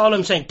it. That's all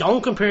I'm saying.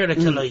 Don't compare it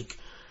to, like,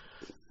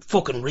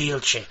 fucking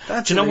real shit.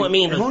 Do you know what I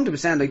mean?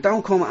 100%. Like,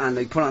 don't come and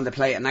like put it on the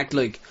plate and act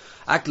like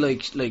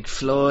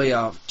Fly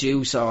or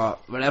Juice or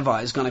whatever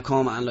is gonna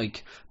come and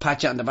like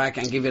pat you on the back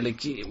and give you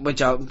like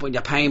when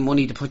you're paying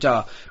money to put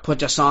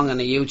your song on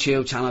a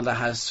YouTube channel that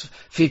has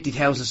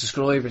 50,000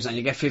 subscribers and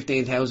you get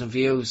 15,000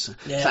 views.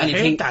 Yeah, so, and you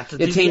think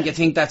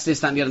that's this,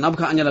 that, and the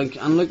other. And you're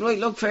like, right,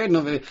 look, fair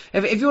enough.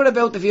 If you're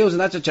about the views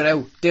and that's what you're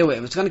out, do it.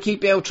 If it's gonna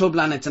keep you out of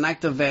trouble and it's an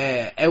active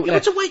outlet. Yeah,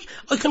 it's a way.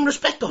 I can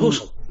respect the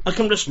hustle. I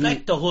can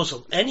respect the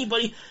hustle.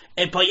 Anybody,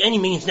 by any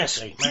means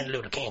necessary. Martin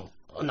Luther King.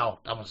 Oh, no,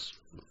 that was,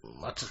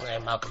 what's his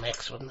name, Malcolm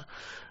X, wasn't it?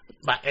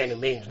 By any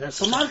means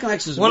necessary. So Malcolm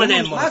X is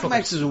Malcolm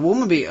X is a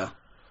woman beater.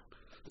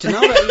 Do you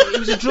know that? He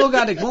was a drug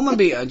addict woman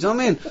beater, do you know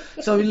what I mean?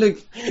 So if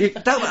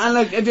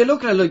you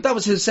look at it, that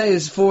was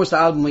his first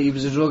album where he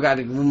was a drug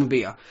addict woman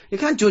beater. You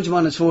can't judge him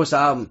on his first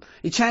album.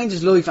 He changed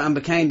his life and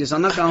became this.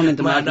 I'm not going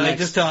into Malcolm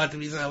X. I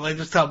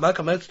just thought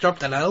Malcolm X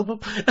dropped an album.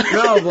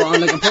 No, but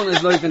I'm putting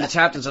his life into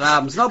chapters and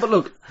albums. No, but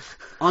look,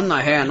 I'm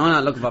not here and I'm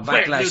not looking for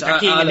backlash. Luther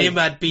King and him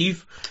had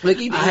beef. Like,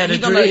 he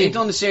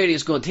done the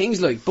serious good things,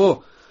 like,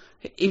 but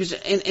He was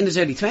in his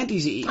early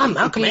 20s.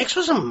 Malcolm X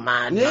was a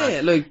man.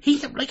 Yeah, man.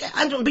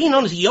 And being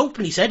honest, he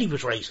openly said he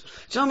was racist.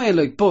 Do you know what I mean?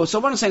 Like, but,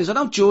 so what I'm saying is, I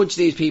don't judge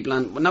these people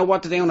and know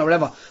what they're doing or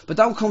whatever, but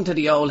don't come to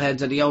the old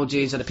heads or the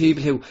OGs or the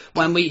people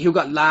who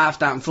got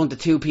laughed at in front of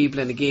 2 people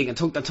in a gig and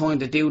took the time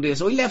to do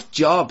this. I left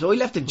jobs. I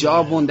left a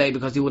job one day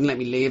because they wouldn't let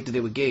me leave to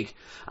do a gig.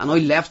 And I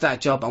left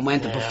that job and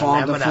went to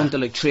perform in front of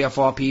like 3 or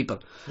 4 people.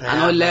 And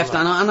I left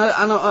and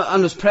I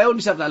was proud of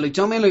myself that, like,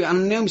 do you know what I mean? Like,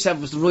 and I knew myself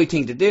it was the right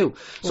thing to do.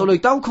 So,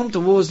 like, don't come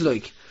to us,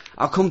 like,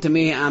 or come to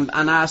me and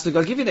ask, like,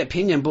 I'll give you the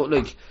opinion, but,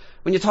 like,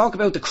 when you talk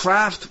about the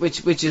craft,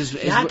 which is...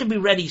 You have to be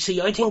ready.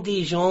 See, I think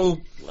these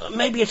young...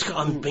 Maybe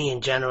I'm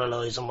being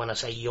generalising when I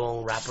say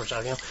young rappers, or,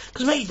 you know,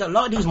 because maybe a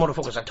lot of these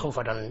motherfuckers are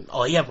tougher than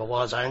I ever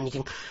was or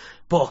anything,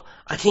 but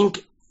I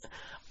think...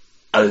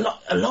 A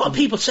lot of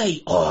people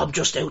say, oh, I'm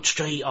just out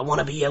straight, I want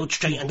to be out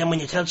straight, and then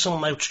when you tell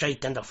someone out straight,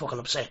 then they're fucking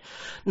upset.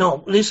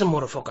 No, listen,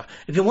 motherfucker,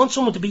 if you want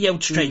someone to be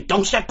out straight,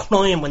 don't start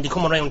crying when they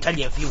come around and tell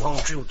you a few home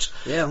truths.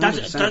 Yeah,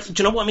 100%.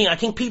 Do you know what I mean? I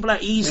think people are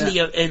easily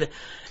offended.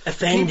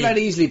 People are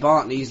easily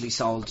bought and easily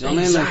sold, do you know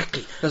what I mean?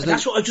 Exactly.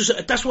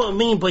 That's what I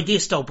mean by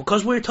this, though,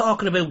 because we're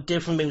talking about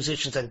different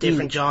musicians and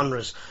different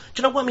genres.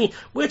 Do you know what I mean?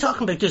 We're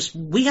talking about this,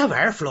 we have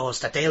our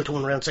flaws that they'll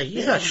turn around and say,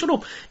 yeah, shut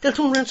up. They'll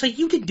turn around and say,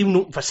 you didn't do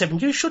nothing for 7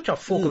 years, shut your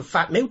fucking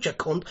fat mouth, you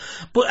cunt.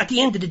 But at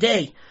the end of the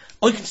day,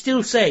 I can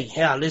still say,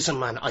 yeah, listen,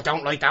 man, I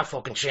don't like that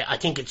fucking shit. I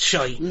think it's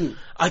shite.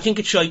 I think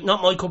it's shite,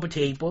 not my cup of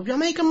tea. But if you're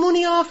making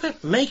money off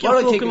it, make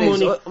your fucking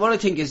money. What I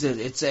think is that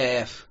it's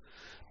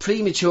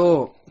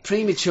premature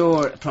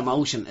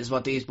promotion is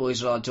what these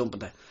boys are all jumping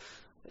to.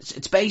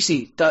 It's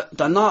basically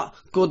they're not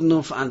good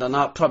enough and they're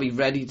not probably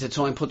ready to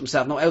try and put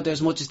themselves out there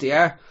as much as they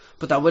are,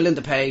 but they're willing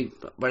to pay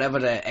whatever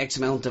the X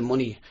amount of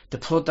money to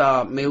put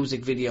their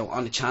music video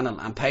on the channel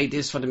and pay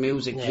this for the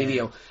music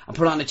video and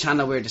put it on the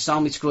channel where there's so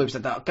many subscribers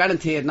that they're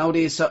guaranteed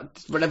nowadays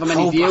whatever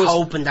many views,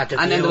 hoping that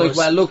and then they're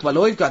like,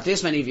 well I've got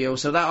this many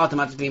views, so that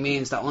automatically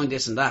means that I'm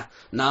this and that.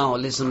 No,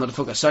 listen,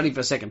 motherfucker, sorry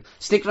for a second,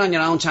 stick it on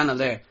your own channel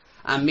there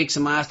and mix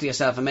and master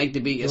yourself and make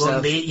the beat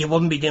yourself. You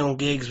wouldn't be doing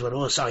gigs with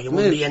us, or you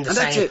wouldn't be in the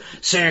same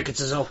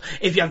circuits as us.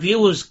 If your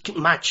viewers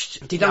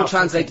matched... They don't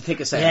translate the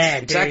ticket sales. Yeah,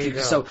 exactly. You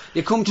so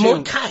you come through...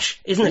 More cash,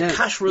 isn't it?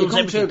 Cash rules everything.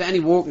 You come through to any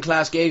working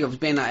class gig, I've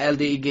been at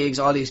LD gigs,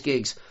 all these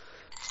gigs.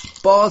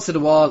 Balls to the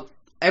wall,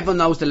 everyone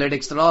knows the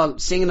lyrics, they're all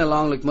singing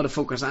along like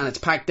motherfuckers and it's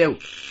packed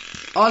out.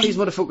 All these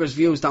motherfuckers'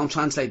 views don't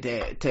translate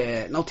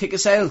to no ticket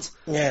sales.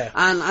 Yeah.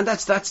 And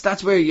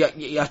that's where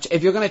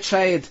if you're going to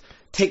trade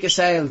ticket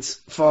sales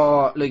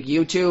for like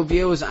YouTube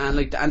views and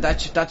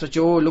that's what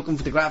you're looking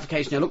for, the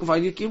gratification you're looking for,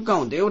 you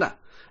go and do that.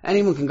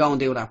 Anyone can go and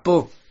do that,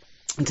 but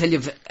until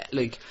you've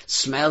like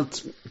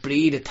smelt,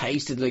 breathed,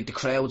 tasted like the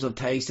crowds have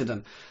tasted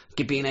and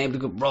being able to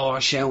go raw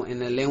shout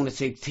in a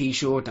lunatic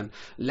t-shirt and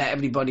let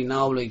everybody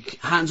know, like,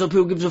 hands up,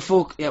 who gives a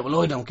fuck? Yeah,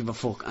 well, I don't give a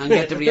fuck. And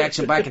get the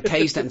reaction back and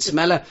taste it and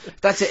smell it.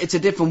 It's a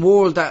different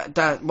world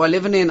that we're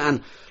living in.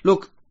 And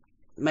look,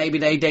 maybe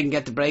they didn't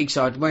get the breaks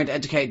or weren't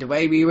educated the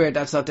way we were,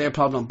 that's not their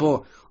problem,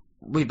 but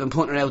we've been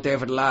putting it out there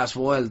for the last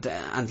while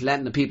and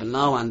letting the people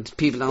know, and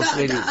people don't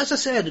really... As I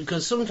said,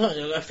 because sometimes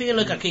I feel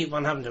like I keep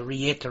on having to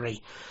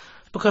reiterate,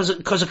 because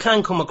it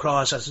can come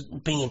across as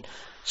being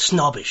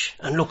snobbish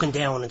and looking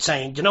down and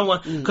saying, you know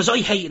what, because I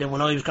hated it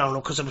when I was growing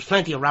up, because there was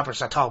plenty of rappers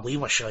that thought we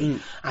were shy,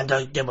 and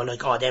they were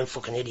like, oh, them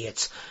fucking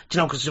idiots. Do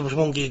you know, because there was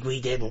one gig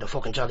we did in the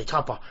fucking Jolly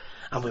Topper,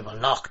 and we were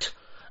locked.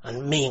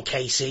 And me and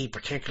KC,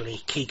 particularly,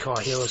 Keycore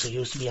Hills, who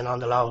used to be an on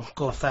the low,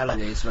 good fella.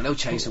 Yes, we're out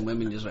chasing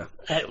women as well.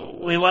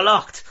 We were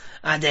locked.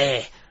 And,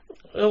 I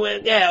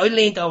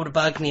leaned over the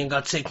balcony and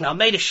got sick. Now, I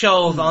made a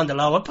show of on the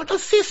low. I put on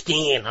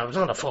 15. I was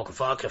on the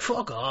fucking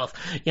fuck off.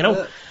 You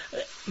know?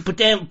 But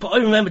I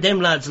remember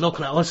them lads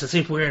looking at us as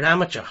if we were an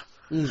amateur.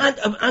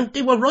 And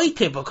they were right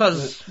to,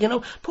 because, you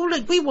know, but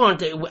like, we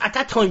weren't, at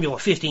that time you were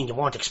 15, you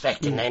weren't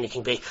expecting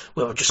anything big.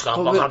 We were just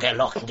going, we're going to get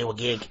locked and do a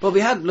gig. But we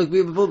had, look,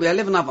 we were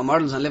living off our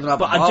models and living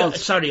off our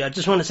balls. I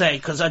just want to say,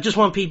 because I just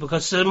want people,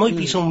 because there might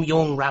be some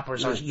young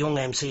rappers or young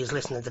MCs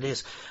listening to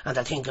this, and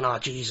they're thinking, oh,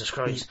 Jesus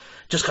Christ,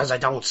 just because I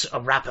don't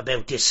rap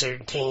about this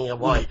certain thing or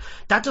why.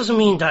 That doesn't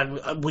mean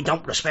that we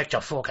don't respect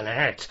your fucking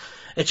art.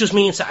 It just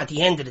means that at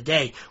the end of the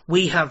day,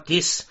 we have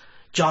this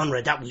genre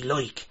that we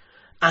like.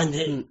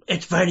 And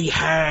it's very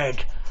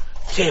hard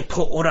to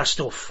put other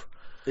stuff.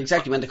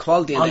 Exactly, when the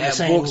quality and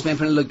the work's been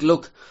put,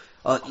 look,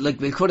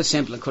 we'll cut it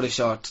simple and cut it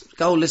short.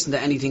 Go listen to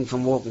anything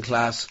from Working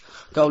Class.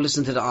 Go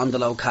listen to the On The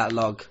Low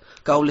catalogue.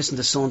 Go listen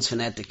to Sons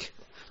Phonetic.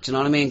 Do you know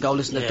what I mean? Go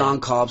listen to Don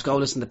Cobbs. Go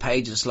listen to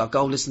Page of the Slot.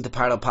 Go listen to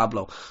Paro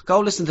Pablo. Go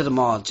listen to them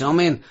all. Do you know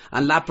what I mean?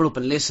 And lap her up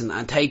and listen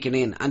and take it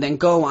in. And then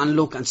go and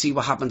look and see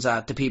what happens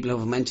at the people who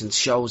have mentioned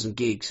shows and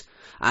gigs.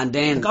 And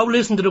then go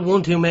listen to the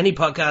One Too Many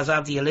podcast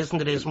after you listen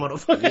to this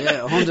motherfucker.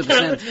 Yeah,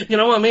 100%. You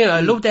know what I mean? I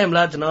love them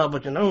lads and all,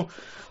 but you know,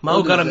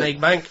 Mo gotta make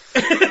bank.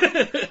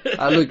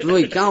 Look,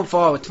 right, going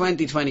forward,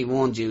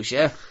 2021, Juice,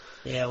 yeah?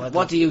 Yeah,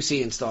 what do you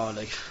see in store,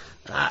 like?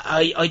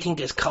 I think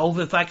this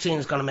COVID vaccine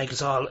is going to make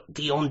us all,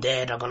 the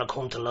undead are going to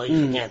come to life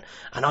again.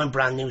 And I'm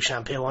brand new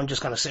shampoo. I'm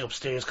just going to sit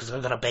upstairs because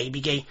I've got a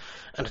baby gate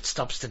and it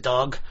stops the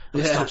dog.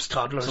 It stops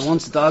toddlers. So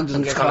once the dog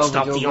doesn't get COVID, it's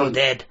going to stop the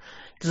undead.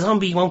 The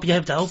zombie won't be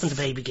able to open the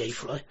baby gate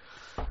for it.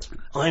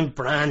 I'm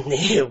brand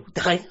new.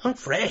 I'm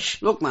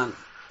fresh. Look, man,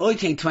 I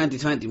think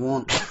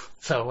 2021.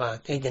 So,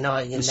 you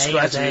nail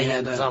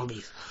the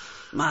zombies.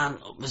 Man,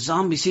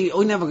 zombies, see,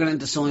 I never got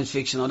into science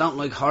fiction. I don't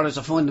like horrors.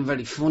 I find them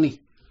very funny.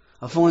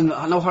 I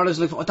know horrors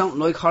I don't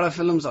like horror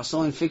films or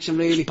science fiction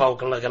really.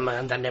 Spoken like a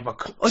man that never.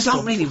 I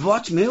don't really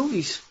watch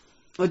movies.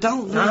 I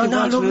don't really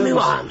watch movies.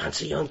 Oh man,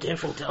 see, I'm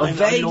different. I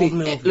love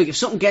movies. Like if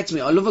something gets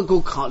me, I love a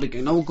good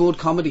a good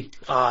comedy.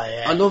 Oh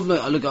yeah. I love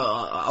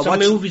some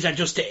movies are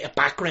just a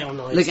background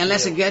noise. Like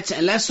unless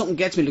something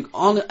gets me, like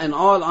in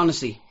all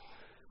honesty,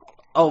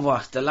 over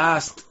the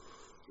last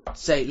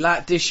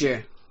this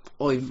year,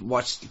 I've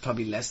watched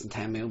probably less than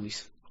 10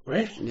 movies.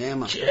 Really? Yeah,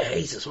 man.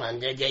 Jesus,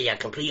 man. Yeah,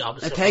 complete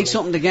opposite. It takes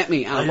something to get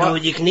me. And I know,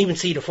 you can even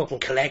see the fucking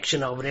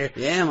collection over there.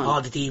 Yeah, man.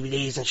 All the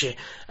DVDs and shit.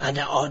 And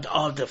all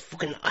the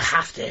fucking,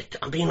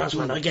 I'm being honest,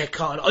 man, I get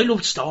caught. I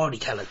love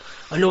storytelling.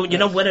 I know, you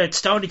know, whether it's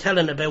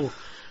storytelling about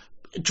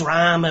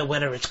drama,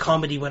 whether it's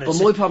comedy, whether it's...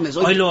 But my problem is,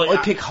 I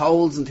pick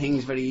holes and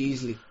things very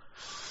easily.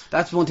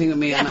 That's one thing with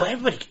me. Yeah, but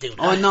everybody can do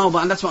that. I know,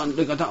 and that's what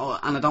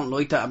I don't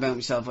like that about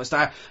myself.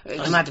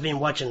 I'm at to be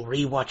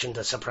rewatching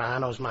The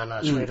Sopranos, man.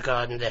 I swear to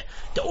God, and the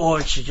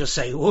urge to just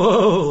say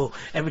 "whoa"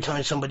 every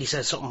time somebody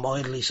says something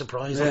mildly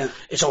surprising.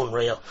 It's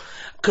unreal.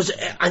 Because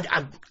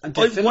I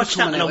watched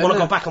that and I want to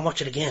go back and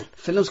watch it again.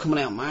 Film's coming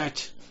out in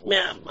March.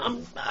 Yeah,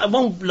 I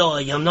won't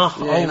lie, I'm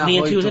not overly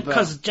into it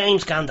because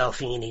James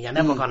Gandolfini, you're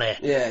never gonna.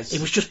 Yes.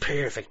 It was just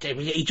perfect.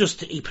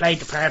 He played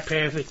the part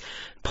perfect.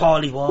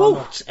 Paulie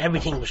Walnuts,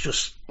 everything was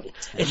just.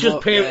 It's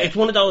just perfect. Yeah. It's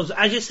one of those,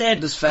 as you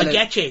said. I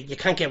get you. You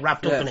can't get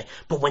wrapped up in it,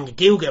 but when you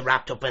do get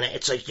wrapped up in it,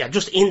 it's like you're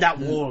just in that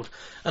world.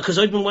 Because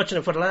I've been watching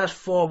it for the last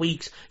 4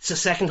 weeks. It's the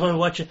second time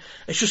watching it.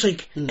 It's just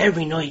like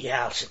every night,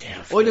 I'll sit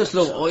down.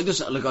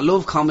 I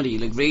love comedy.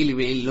 Like really,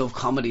 really love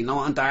comedy.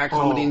 No, and dark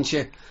comedy and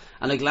shit.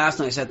 And like last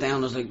night I sat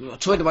down, I was like, I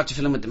tried to watch a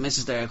film with the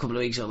missus there a couple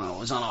of weeks ago. No, it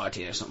was on RT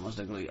or something. I was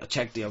like, I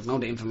checked the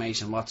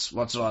information. What's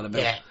it all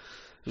about? Yeah.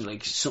 It was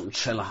like something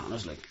thriller, and I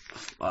was like,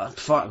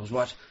 before I was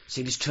watching,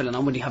 see this thriller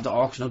now when you have the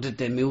orchestra, now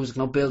the music,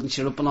 now building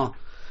shit up and all,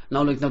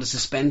 now the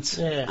suspense,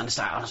 and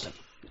I was like,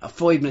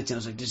 5 minutes in, I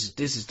was like, this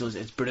is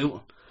it's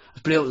brutal.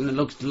 It's brutal, and it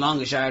looks, the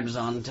longest yard was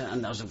on,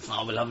 and I was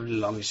like, we'll have the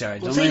longest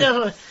yard. Well, see,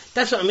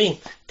 that's what I mean.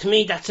 To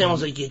me, that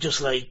sounds like you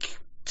just like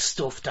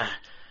stuff that.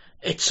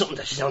 It's something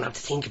that you don't have to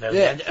think about.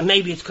 Yeah. And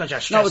maybe it's because you're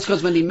stressed. No, it's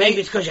because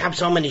maybe it's because you have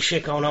so many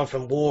shit going on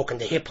from work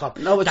and the hip hop.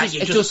 No, it's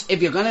just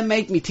if you're gonna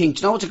make me think.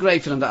 Do you know what's a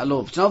great film that I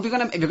love? Do you know if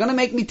you're gonna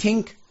make me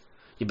think,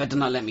 you better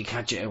not let me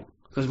catch it out.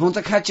 Because once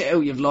I catch it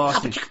out, you've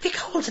lost me. But you can pick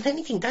holes in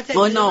anything. I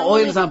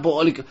understand,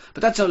 but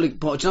that's how.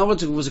 But do you know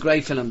what was a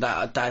great film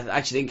that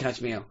actually didn't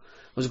catch me out?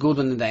 It was a good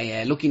one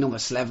today. Lucky Number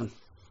 11.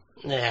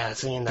 Yeah, I've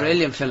seen that.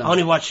 Brilliant film. I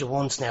only watched it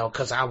once now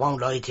because I won't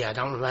lie to you, I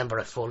don't remember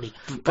it fully.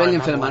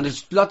 Brilliant film, and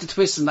there's lots of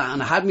twists in that,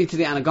 and it had me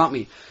today, and it got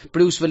me.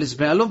 Bruce Willis,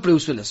 I love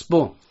Bruce Willis,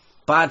 but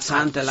Bad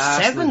Santa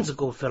last night. 7's a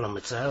good film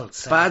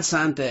itself. Bad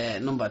Santa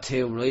number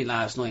 2, right,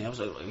 last night. I was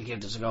like, we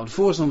give this a go. The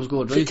first one was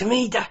good, right? See, to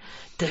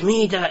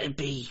me that'd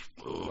be.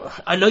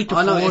 I like the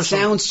first one. It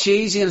sounds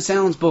cheesy and it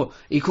sounds, but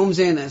he comes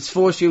in and it's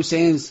first few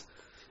scenes.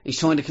 He's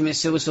trying to commit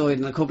suicide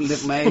in a couple of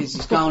different ways.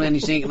 He's going in,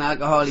 he's drinking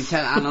alcohol, and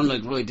I'm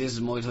like, right, this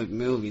is my type of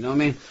movie, you know what I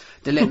mean?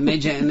 The little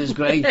midget in is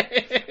great.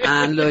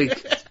 And like,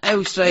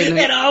 out straight.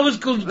 Like, it always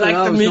comes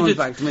back to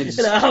midgets.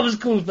 It always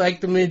comes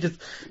back to midgets.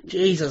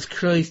 Jesus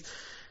Christ.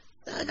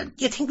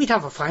 You think we'd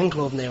have a fan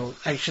club now,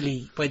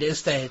 actually, by this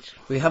stage?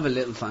 We have a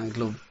little fan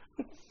club.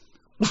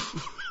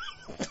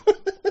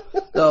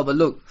 No, but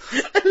look.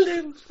 A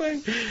little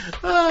fan.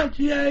 Oh,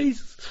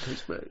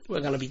 Jesus.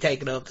 We're going to be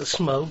taking out the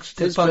smokes.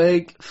 This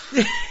break.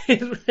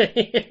 Right,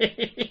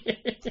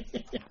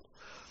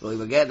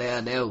 we'll get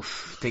there now.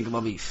 Think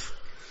about me.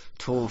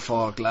 2 or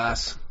 4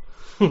 glass.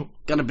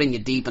 Gonna bring you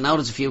deep. And now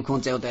there's a few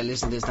cunts out there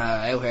listening to this that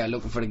are out here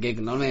looking for the gig.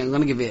 You know what I mean?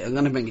 I'm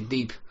gonna bring you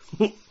deep.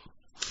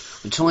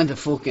 I'm trying to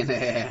fucking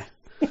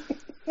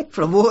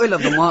for a while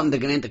I've been wanting to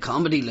get into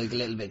comedy like a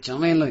little bit, do you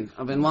know what I mean? Like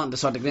I've been wanting to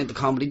sort of get into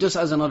comedy just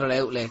as another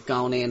outlet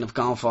going in, I've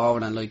gone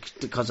forward, and like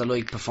because I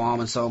like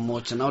performing so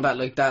much and all that,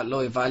 like that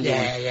live value.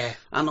 Yeah.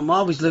 And I'm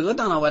always like, I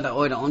don't know whether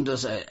either I'm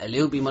just a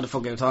loopy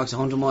motherfucker who talks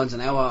 100 miles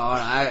an hour, or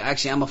I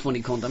actually am a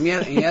funny cunt. I'm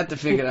yet to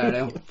figure that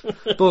out.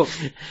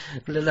 But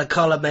a little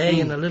column A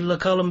and a little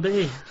column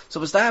B.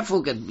 So I started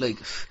fucking like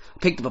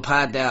picked up a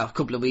pad there a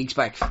couple of weeks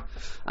back, and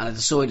I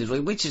decided,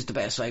 right, which is the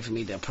best way for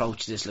me to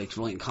approach this like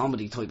writing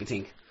comedy type of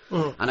thing.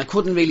 And I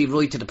couldn't really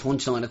write to the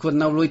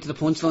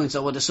punchline.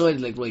 So I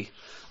decided, like, right,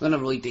 I'm going to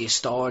write these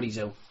stories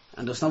out.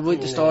 And just not write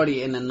the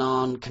story in a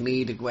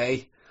non-comedic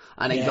way.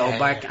 And then go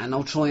back and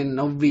now try and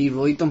now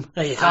rewrite them.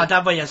 Oh, you thought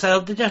that by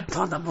yourself, did you? I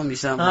thought that by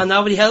myself. Oh,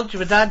 nobody helped you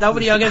with that?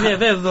 Nobody gave you a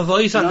bit of a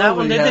voice on that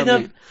one, did they?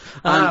 And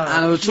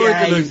I was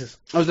trying to, like,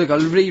 I was like, I'll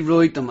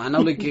rewrite them. And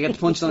now, like, you get the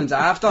punchlines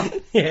after.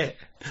 Yeah.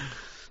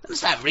 I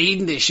started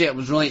reading this shit I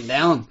was writing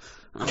down.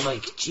 I'm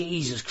like,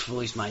 Jesus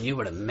Christ, man, you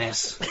were a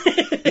mess.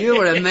 You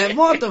were a mess.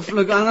 What the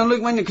fuck? And I'm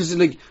like, because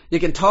like,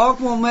 you can talk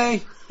one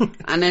way,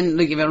 and then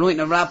like if you're writing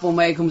a rap one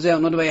way, it comes out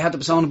another way. You have the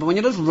persona, but when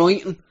you're just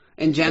writing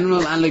in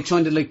general and like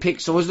trying to like pick,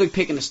 so I was like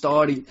picking a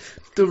story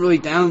to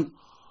write down.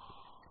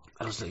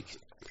 I was like,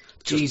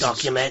 Jesus.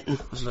 Just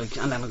documenting. I was like,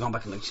 and then I'm going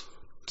back and like,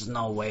 there's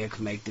no way I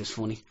can make this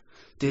funny.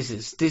 This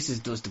is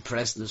just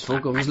depressing as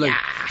fuck.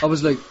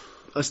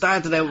 I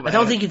started out. I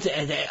don't think it's.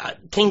 I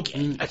think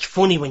it's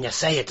funny when you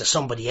say it to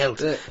somebody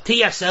else. To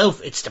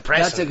yourself, it's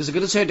depressing. That's it. Because I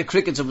could have said the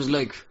Crickets. I was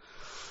like,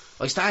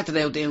 I started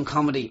out doing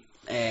comedy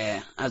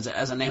as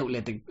an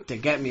outlet to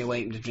get me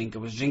away from the drink. I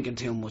was drinking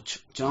too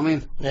much. Do you know what I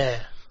mean? Yeah.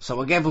 So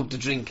I gave up the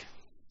drink.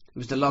 It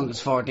was the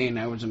longest 14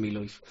 hours of my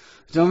life.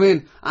 Do you know what I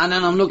mean? And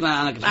then I'm looking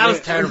at it and that was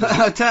terrible.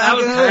 That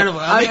was terrible.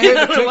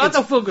 What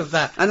the fuck was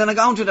that? And then I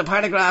go into the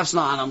paragraphs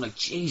now and I'm like,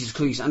 Jesus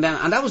Christ. And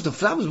that was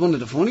one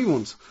of the funny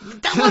ones.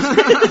 That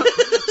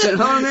was. Do you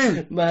know what I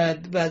mean?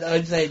 But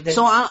I'd say.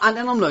 So and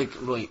then I'm like,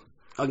 right,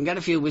 I can get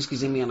a few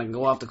whiskies in me and I can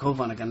go off the cuff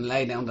and I can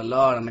lay down the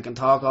law and I can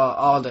talk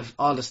all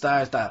the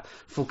stars that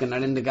fucking are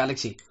in the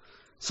galaxy.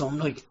 So I'm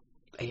like,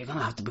 you're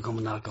gonna have to become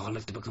an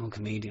alcoholic to become a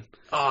comedian.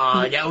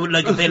 Oh, yeah,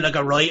 like a bit like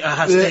a writer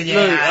has to.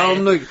 Yeah,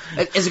 I'm like,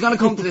 is it gonna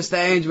come to the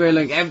stage where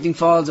like everything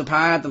falls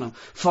apart and I'm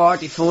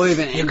 45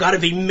 and you gotta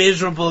be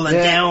miserable and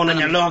down and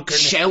you're looking,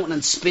 shouting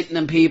and spitting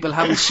at people,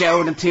 haven't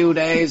showered in 2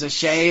 days, I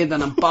shaved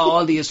and I'm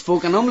baldy as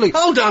fuck, and I'm like,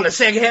 hold on a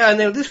second here,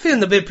 now this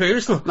feeling a bit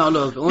personal. No,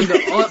 look,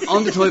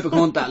 I'm the type of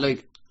cunt that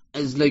like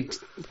is like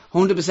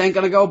 100%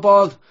 gonna go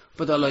bald,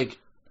 but they're like,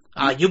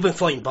 you've been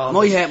fighting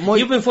baldness.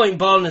 You've been fighting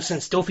baldness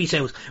since Duffy's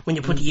house when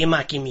you put the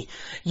imac in me.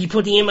 You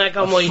put the imac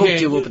on my hair. I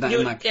fucked you up with that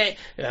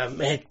imac.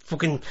 Man,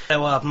 fucking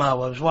hell off, man. I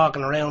was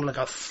walking around like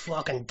a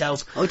fucking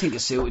douse. I think it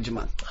suited you,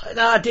 man.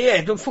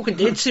 It fucking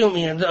did suit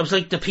me. I was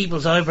like the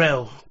people's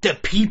eyebrow. The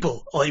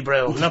people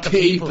eyebrow, not the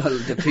people.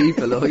 The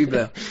people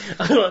eyebrow.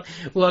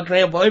 Walking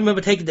around, but I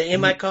remember taking the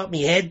imac off my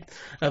head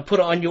and put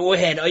it on your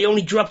head. I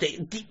only dropped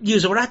it.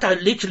 You were at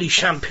that literally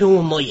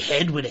shampooing my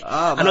head with it.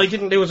 And I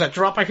didn't lose a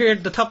drop of hair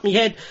at the top of my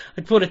head.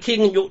 I put a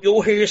thing in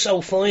your hair so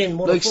fine,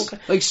 motherfucker.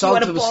 Like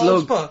salt to a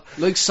slug. Spot.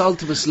 Like salt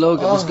to a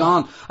slug, it was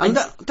gone. And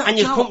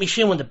you put me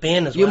shoe on the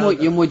bin as well.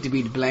 You might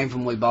be to blame for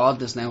my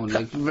baldness now.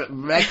 Like,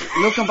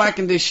 looking back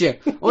in this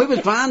shit, I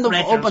was grand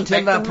up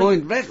until that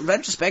point.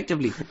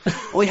 Retrospectively,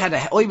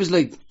 I was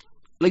like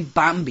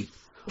Bambi.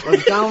 I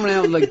was going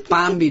around like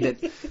Bambi,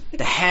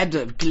 the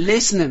head,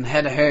 glistening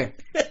head of hair.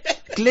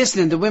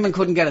 Glistening, the women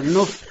couldn't get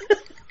enough.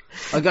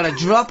 I got a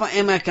drop of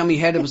Emac on my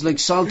head, it was like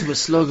salt to a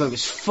slug. I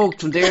was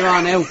fucked from there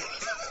on out.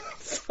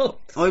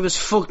 I was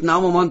fucked. No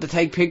one wanted to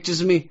take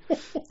pictures of me.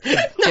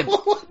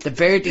 The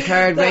Bertie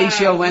card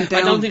ratio went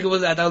down. I don't think it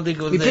was.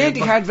 The Bertie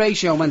card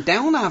ratio went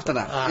down after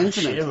that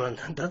incident. Shit, man.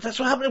 That's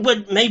what happened.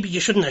 Well, maybe you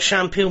shouldn't have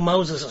shampooed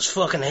Moses'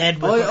 fucking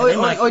head with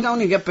I don't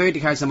even get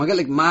Bertie cards. I get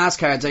like mass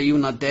cards. Are you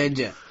not dead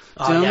yet?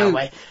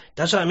 Wait.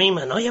 That's what I mean,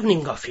 man. I haven't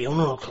even got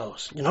funeral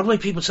clothes. You know the way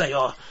people say,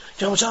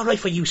 it's alright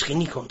for you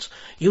skinny cunts.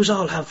 You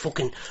all have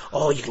fucking,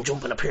 you can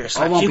jump in a pair of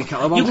slacks.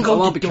 I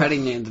won't be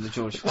carrying you into the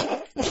church.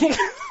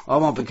 I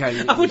won't be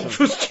carrying you. I wouldn't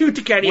trust you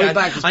to carry you.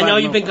 I know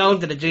you've been going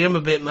to the gym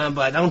a bit, man,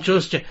 but I don't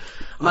trust you.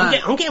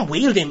 I'm getting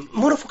wheeled in.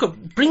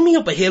 Motherfucker, bring me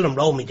up a hill and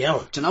roll me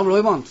down. Do you know what I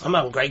want? I'm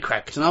having great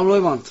crack. Do you know what I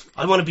want?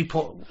 I want to be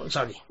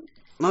sorry.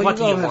 No, what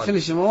do you want?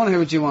 Finish him. I want to hear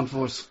what you want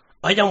first.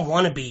 I don't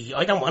want to be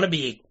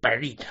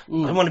buried.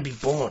 I want to be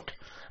burnt.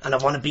 And I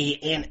want to be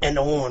in an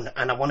urn,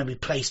 and I want to be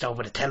placed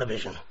over the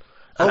television.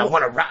 And I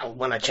want to rattle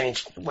when I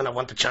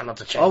want the channel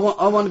to change. I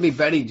want to be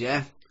buried,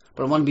 yeah.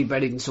 But I want to be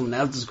buried in someone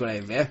else's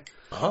grave, yeah.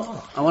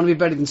 Oh. I want to be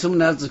buried in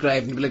someone else's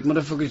grave and be like,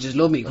 motherfuckers just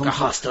love me. Come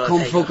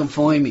fucking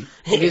find me.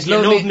 If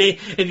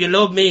you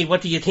love me,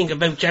 what do you think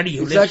about Jerry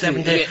who lives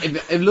 7 days?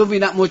 If you love me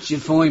that much,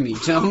 you'll find me. Do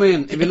you know what I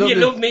mean? If you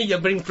love me,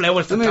 you'll bring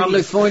flowers to Thomas.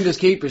 Like finders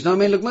keepers. You know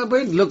what I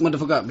mean? Look,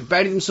 motherfucker, be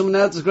buried in someone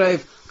else's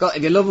grave.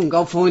 If you love him,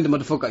 go find him,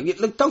 motherfucker.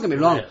 Look, don't get me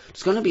wrong.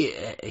 There's going to be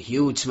a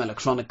huge smell of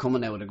chronic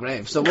coming out of the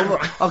grave. So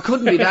I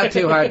couldn't be that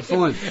too hard to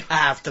find.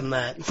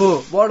 Aftermath.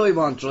 But what do I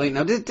want right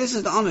now? This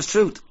is the honest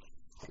truth.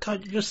 I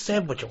thought you just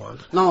said what you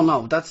want.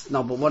 No,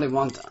 but what I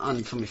want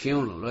for my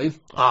funeral, right?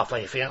 For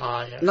your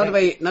funeral, yeah. Not the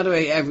way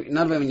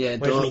when you die.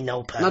 Where's me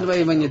notepad? Not the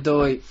way when you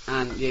die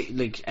and you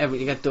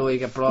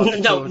get brought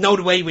to church. No,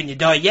 the way when you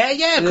die.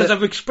 Yeah, because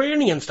I've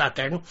experienced that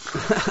there. Do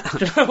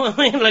you know what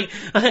I mean? Like,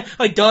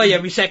 I die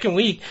every second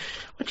week.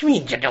 What do you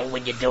mean you know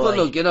when you die?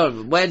 Well,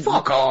 look,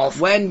 fuck off.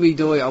 When we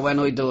die or when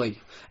I die.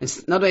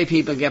 It's not the way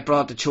people get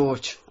brought to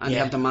church and they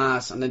have the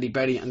mass and then they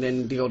bury and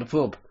then they go to the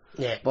pub.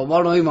 Yeah. But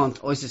what I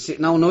want, I sit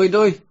now when I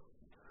die,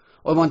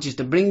 I want you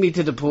to bring me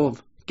to the pub,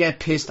 get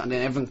pissed, and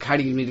then everyone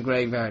carry me to the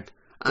graveyard,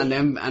 and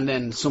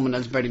then someone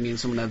else bury me in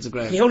someone else's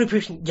grave. The only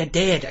person you're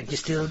dead, and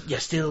you're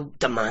still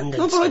demanding.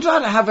 No, but I'd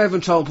rather have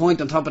everyone throw a point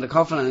on top of the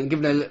coffin and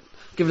give it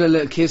a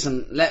little kiss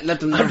and let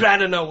them know. I'd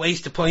rather not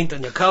waste a point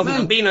on your coffin.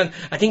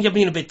 I think you're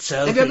being a bit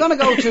selfish. If you're gonna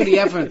go through the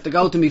effort to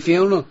go to my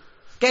funeral,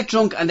 get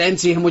drunk and then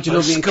see how much you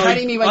love me and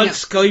carry me when I'll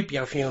Skype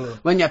your funeral.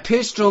 When you're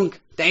pissed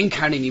drunk, Then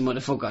carry me,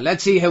 motherfucker.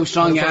 Let's see how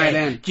strong you are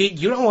then.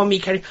 You don't want me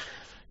carrying...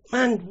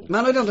 Man,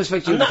 I don't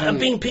expect you to I'm not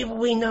being people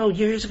we know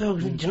years ago.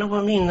 Do you know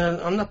what I mean?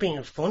 I'm not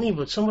being funny,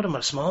 but some of them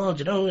are small. Do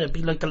you know? It'd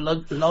be like the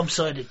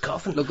lobsided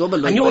coffin. Look, I'm a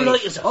and you're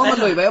light as a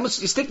feather. You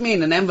stick me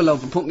in an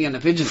envelope and put me on a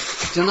pigeon.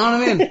 Do you know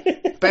what I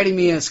mean? Bury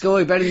me in a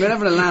sky, bury me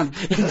wherever I land.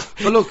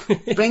 But look,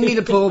 bring me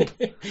the pub,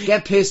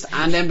 get pissed,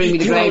 and then bring me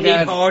the graveyard. You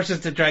don't need horses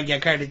to drag your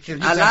car.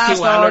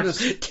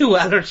 Two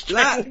hours.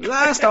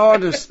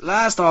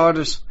 Last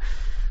orders.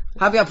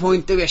 Have your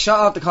point, do a shot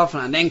off the coffin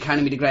and then carry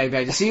me to the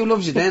graveyard. You see who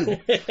loves you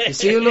then.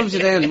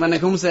 When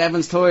it comes to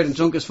Evans tired and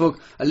drunk as fuck,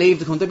 I leave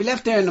the cunt. They'll be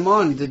left there in the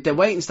morning. The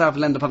waiting staff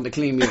will end up having to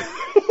clean me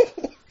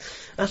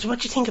up. So what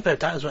do you think about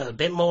that as well? A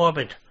bit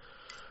morbid.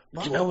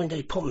 Do you know when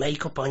they put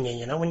makeup on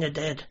you, when you're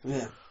dead?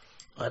 Yeah.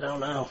 I don't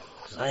know.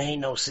 'Cause I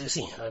ain't no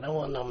sissy. I don't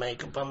want no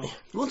makeup on me.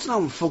 Once no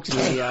one fucks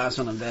me in the ass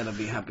when I'm dead, I'll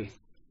be happy.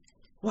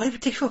 Why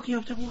would they fuck you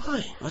up then?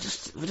 Why? I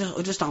just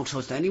don't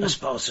trust anyone. I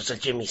suppose there's a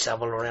Jimmy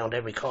Savile around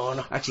every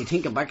corner. Actually,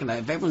 thinking back in that,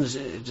 if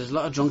there's a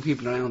lot of drunk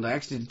people around,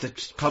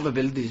 the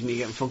probability of me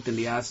getting fucked in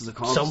the ass is a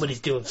constant. Somebody's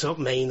doing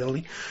something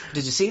anally.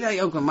 Did you see that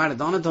yoke when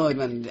Maradona died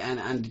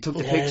and they took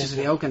the pictures of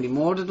the yoke and they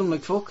murdered him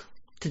like fuck?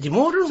 Did they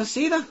murder him? Did you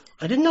see that?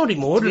 I didn't know they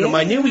murdered him.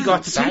 I knew we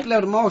got to that. People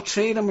out of more,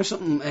 3 of them or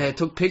something,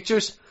 took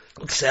pictures.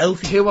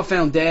 Selfie. 2 were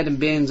found dead in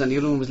bins and the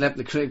other one was left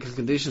in a critical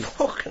condition.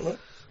 Fucking hell.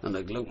 I'm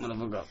like, look,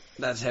 motherfucker,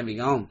 that's heavy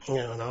going.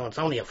 Yeah, no, it's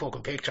only a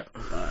fucking picture.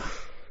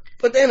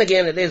 But then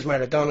again, it is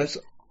Maradona's.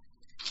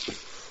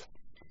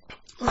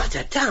 Oh,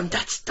 damn,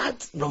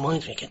 that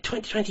reminds me again.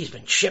 2020's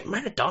been shit.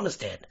 Maradona's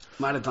dead.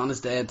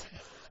 Maradona's dead.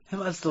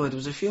 Who else died? There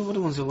was a few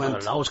other ones who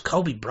went. Loads.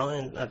 Kobe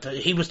Bryant.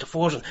 He was the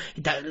first one.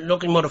 That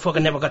lucky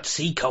motherfucker never got to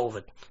see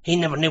COVID. He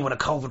never knew what a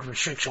COVID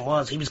restriction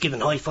was. He was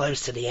giving high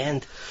fives to the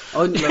end.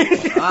 I'm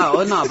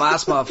not a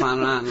basketball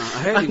fan, man.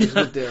 I heard he was a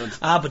good dude.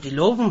 But they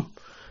love him.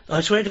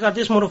 I swear to God,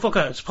 this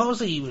motherfucker,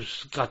 supposedly he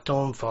got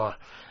done for...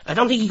 I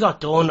don't think he got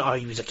done or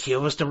he was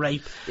accused of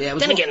rape. Yeah,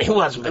 then again, who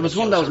hasn't been accused?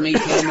 It was one of those Me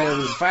Too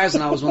movements. As far as I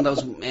know, it was one of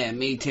those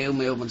Me Too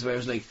movements where it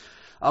was like...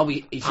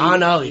 he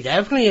definitely,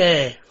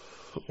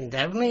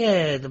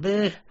 the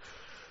bit...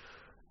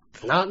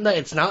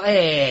 It's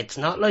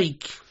not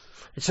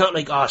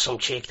like some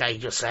chick that he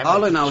just said.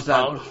 All I know is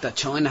that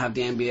China have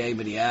the NBA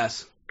by the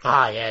ass.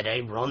 Yeah,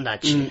 they run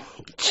that shit.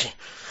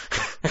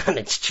 And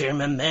it's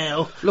Chairman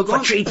Mao for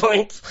 3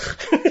 points.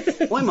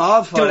 I'm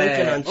all for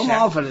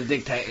the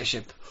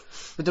dictatorship.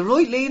 With the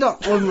right leader,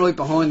 I'm right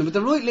behind him. With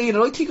the right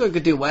leader, I think I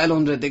could do well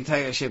under a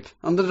dictatorship.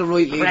 Under the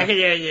right leader. I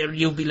reckon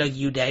you'd be like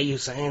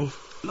Hussein.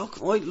 Look,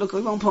 I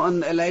won't put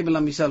a label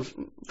on myself.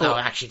 No,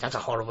 actually, that's a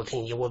horrible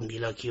thing. You wouldn't be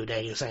like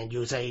Hussein.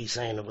 You say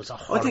Hussein, it was a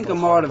horrible. I think I'm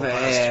more of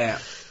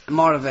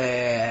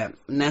a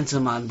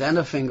Nelson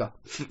Mandela figure.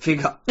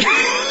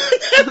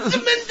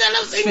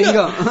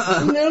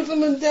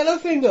 Nelson Mandela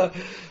finger.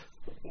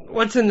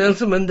 What's a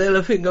Nelson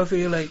Mandela finger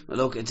feel like?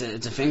 Look, it's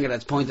a finger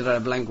that's pointed at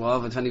a blank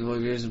wall for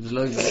 25 years of his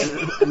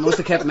life. It must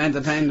have kept him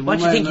entertained. What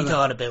do you think he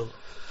thought about?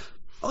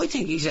 I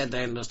think he said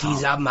there in those talks.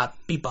 He's having a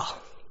people.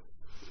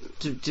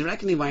 Do you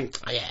reckon he wanked?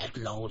 Yeah,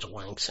 loads of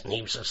wanks, and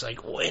he was just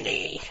like,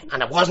 Winnie.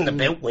 And it wasn't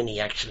about Winnie,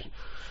 actually.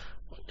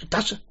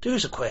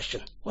 There's a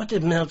question. What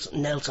did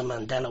Nelson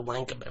Mandela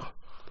wank about?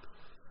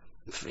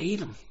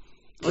 Freedom.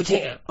 I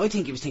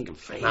think he was thinking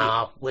freedom.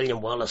 No,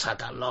 William Wallace had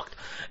that locked.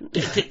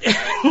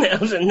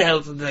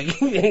 Nelson,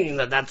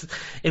 like, that's,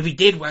 if he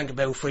did wank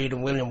about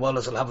freedom, William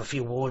Wallace will have a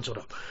few words with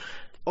him.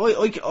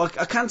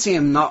 I can't see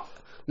him not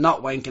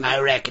wanking. I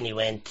reckon he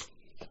went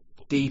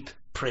deep.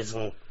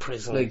 Prison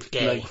like,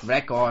 gay. Like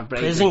record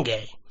breaking. Prison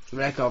gay.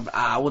 Record.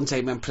 I wouldn't say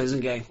he meant prison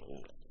gay.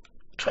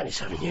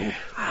 27 years.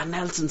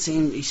 Nelson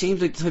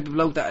seems like the type of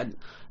bloke that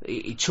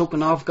he'd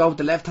chucking off, go with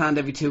the left hand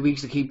every 2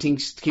 weeks to keep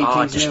things.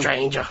 It's a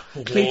stranger.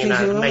 Make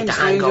the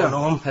hand go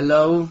numb.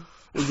 Hello.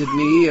 Is it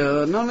me?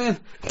 No, man.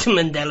 The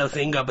Mandela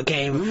finger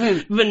became.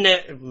 The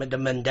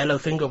Mandela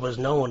finger was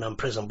known on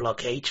Prison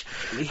Block H.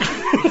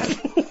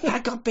 I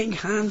got big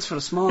hands for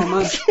a small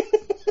man.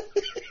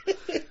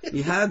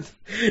 You had.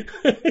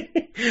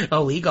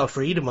 Oh, he got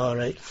freedom, all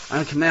right.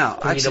 And come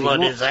out. Freedom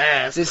on his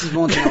ass. This is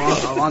one thing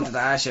I wanted to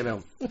ask you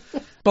about.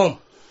 Boom.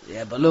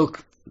 Yeah, but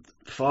look,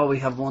 before we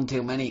have one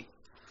too many,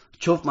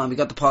 Chuff, man, we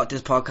got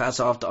this podcast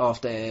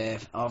off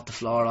the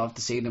floor, off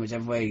the ceiling,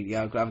 whichever way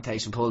your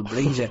gravitation pull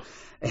brings you.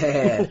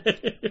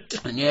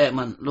 And yeah,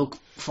 man, look,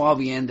 before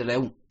we end it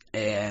out,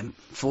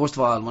 first of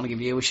all, I want to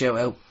give you a shout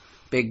out,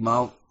 Big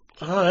Mo.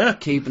 Oh yeah.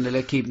 Keeping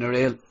it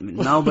real.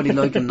 Nobody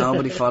liking,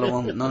 nobody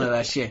following, none of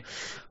that shit.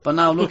 But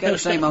now, look, every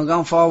time I'm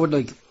going forward,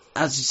 like,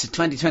 as you said,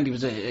 2020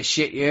 was a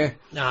shit year.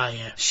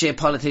 Yeah. Shit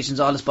politicians,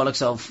 all this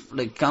bollocks of,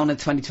 like, going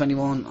into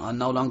 2021, I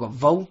no longer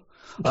vote.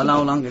 I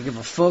no longer give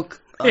a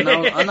fuck. I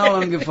no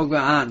longer give a fuck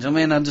about hands. I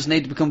mean, I just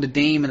need to become the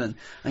demon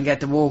and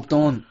get the work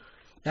done.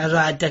 That's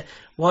right.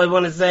 What I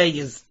want to say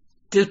is,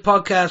 this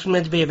podcast was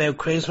meant to be about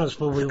Christmas,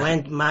 but we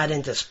went mad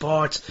into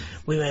sports.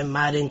 We went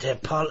mad into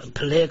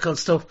political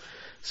stuff.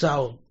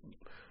 So,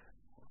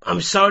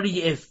 I'm sorry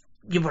if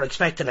you were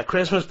expecting a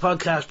Christmas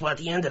podcast, but at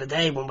the end of the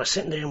day, when we're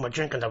sitting there and we're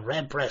drinking the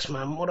red breast,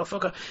 man,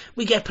 motherfucker,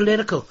 we get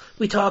political.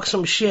 We talk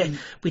some shit.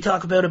 We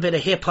talk about a bit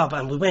of hip-hop,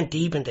 and we went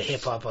deep into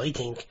hip-hop, I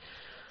think.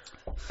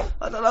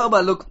 I don't know,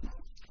 but look,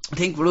 I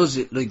think for us,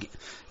 like,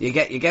 you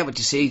get what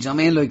you see, do you know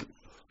what I mean?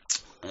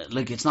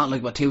 Like, it's not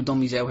like we're two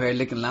dummies out here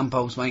licking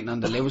lampposts waiting on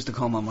the Lewis to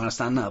come and we're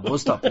standing at a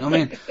bus stop, you know what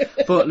I mean?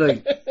 But,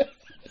 like,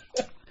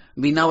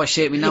 we know our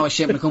shit when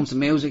it comes to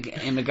music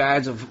in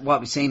regards of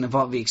what we've seen and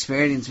what we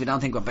experienced. We don't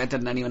think we're better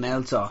than anyone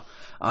else or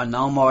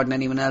know more than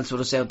anyone else. We're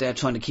just out there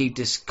trying to keep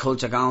this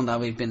culture going that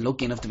we've been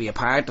lucky enough to be a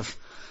part of.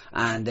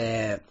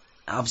 And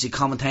obviously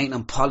commentating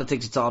on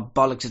politics, it's all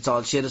bollocks, it's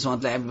all shit. I just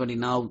want to let everybody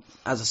know,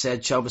 as I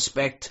said, show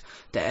respect.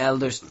 The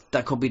elders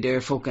that could be there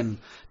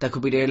that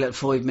could be there little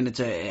 5 minutes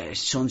of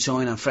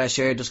sunshine and fresh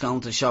air, just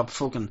going to the shop,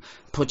 fucking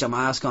put your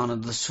mask on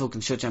and just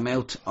fucking shut your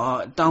mouth.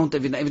 Or don't,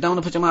 if you don't want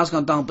to put your mask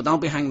on, don't, but don't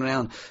be hanging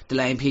around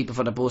delaying people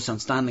for the bus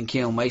and standing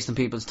queue and wasting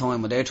people's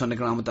time when they're trying to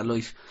get on with their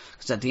life.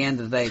 Because at the end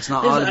of the day, it's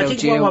not all about you. I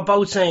think what we're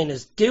both saying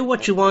is, do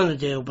what you want to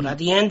do, but at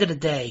the end of the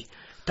day,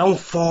 don't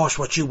force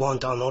what you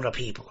want on other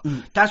people.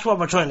 That's what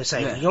we're trying to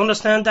say. Yeah. You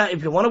understand that?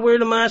 If you want to wear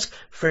the mask,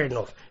 fair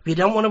enough. If you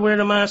don't want to wear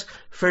the mask,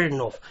 fair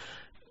enough.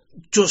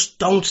 Just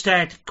don't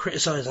start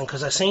criticising,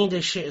 because I've seen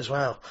this shit as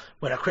well,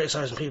 where they're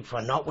criticising people for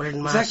not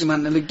wearing masks. Exactly,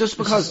 man. Like, just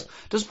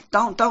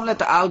don't let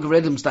the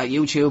algorithms that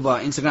YouTube or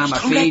Instagram are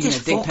feeding you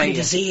dictate. Don't let this fucking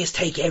disease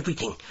take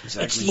everything.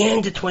 Exactly. It's the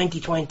end of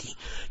 2020.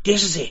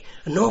 This is it.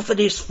 Enough of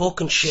this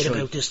fucking shit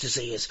about this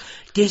disease.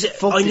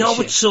 I know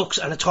it sucks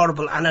and it's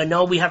horrible, and I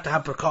know we have to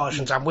have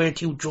precautions, and we're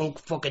two drunk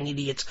fucking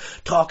idiots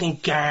talking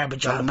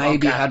garbage on the podcast.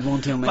 Maybe had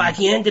one too many. But at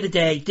the end of the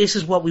day, this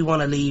is what we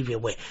want to leave you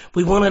with.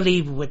 We want to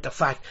leave you with the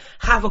fact,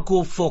 have a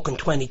good fucking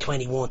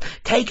 2021.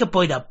 Take it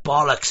by the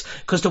bollocks,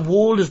 because the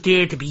world is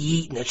there to be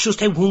eaten. It's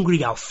just how hungry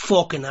your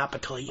fucking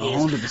appetite is.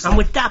 100%. And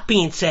with that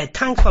being said,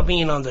 thanks for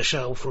being on the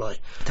show, Fly.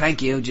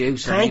 Thank you,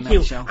 Juice. Thank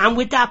you. And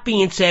with that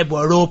being said,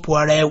 we're up,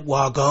 we're out,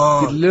 we're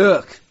gone. Good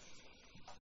luck.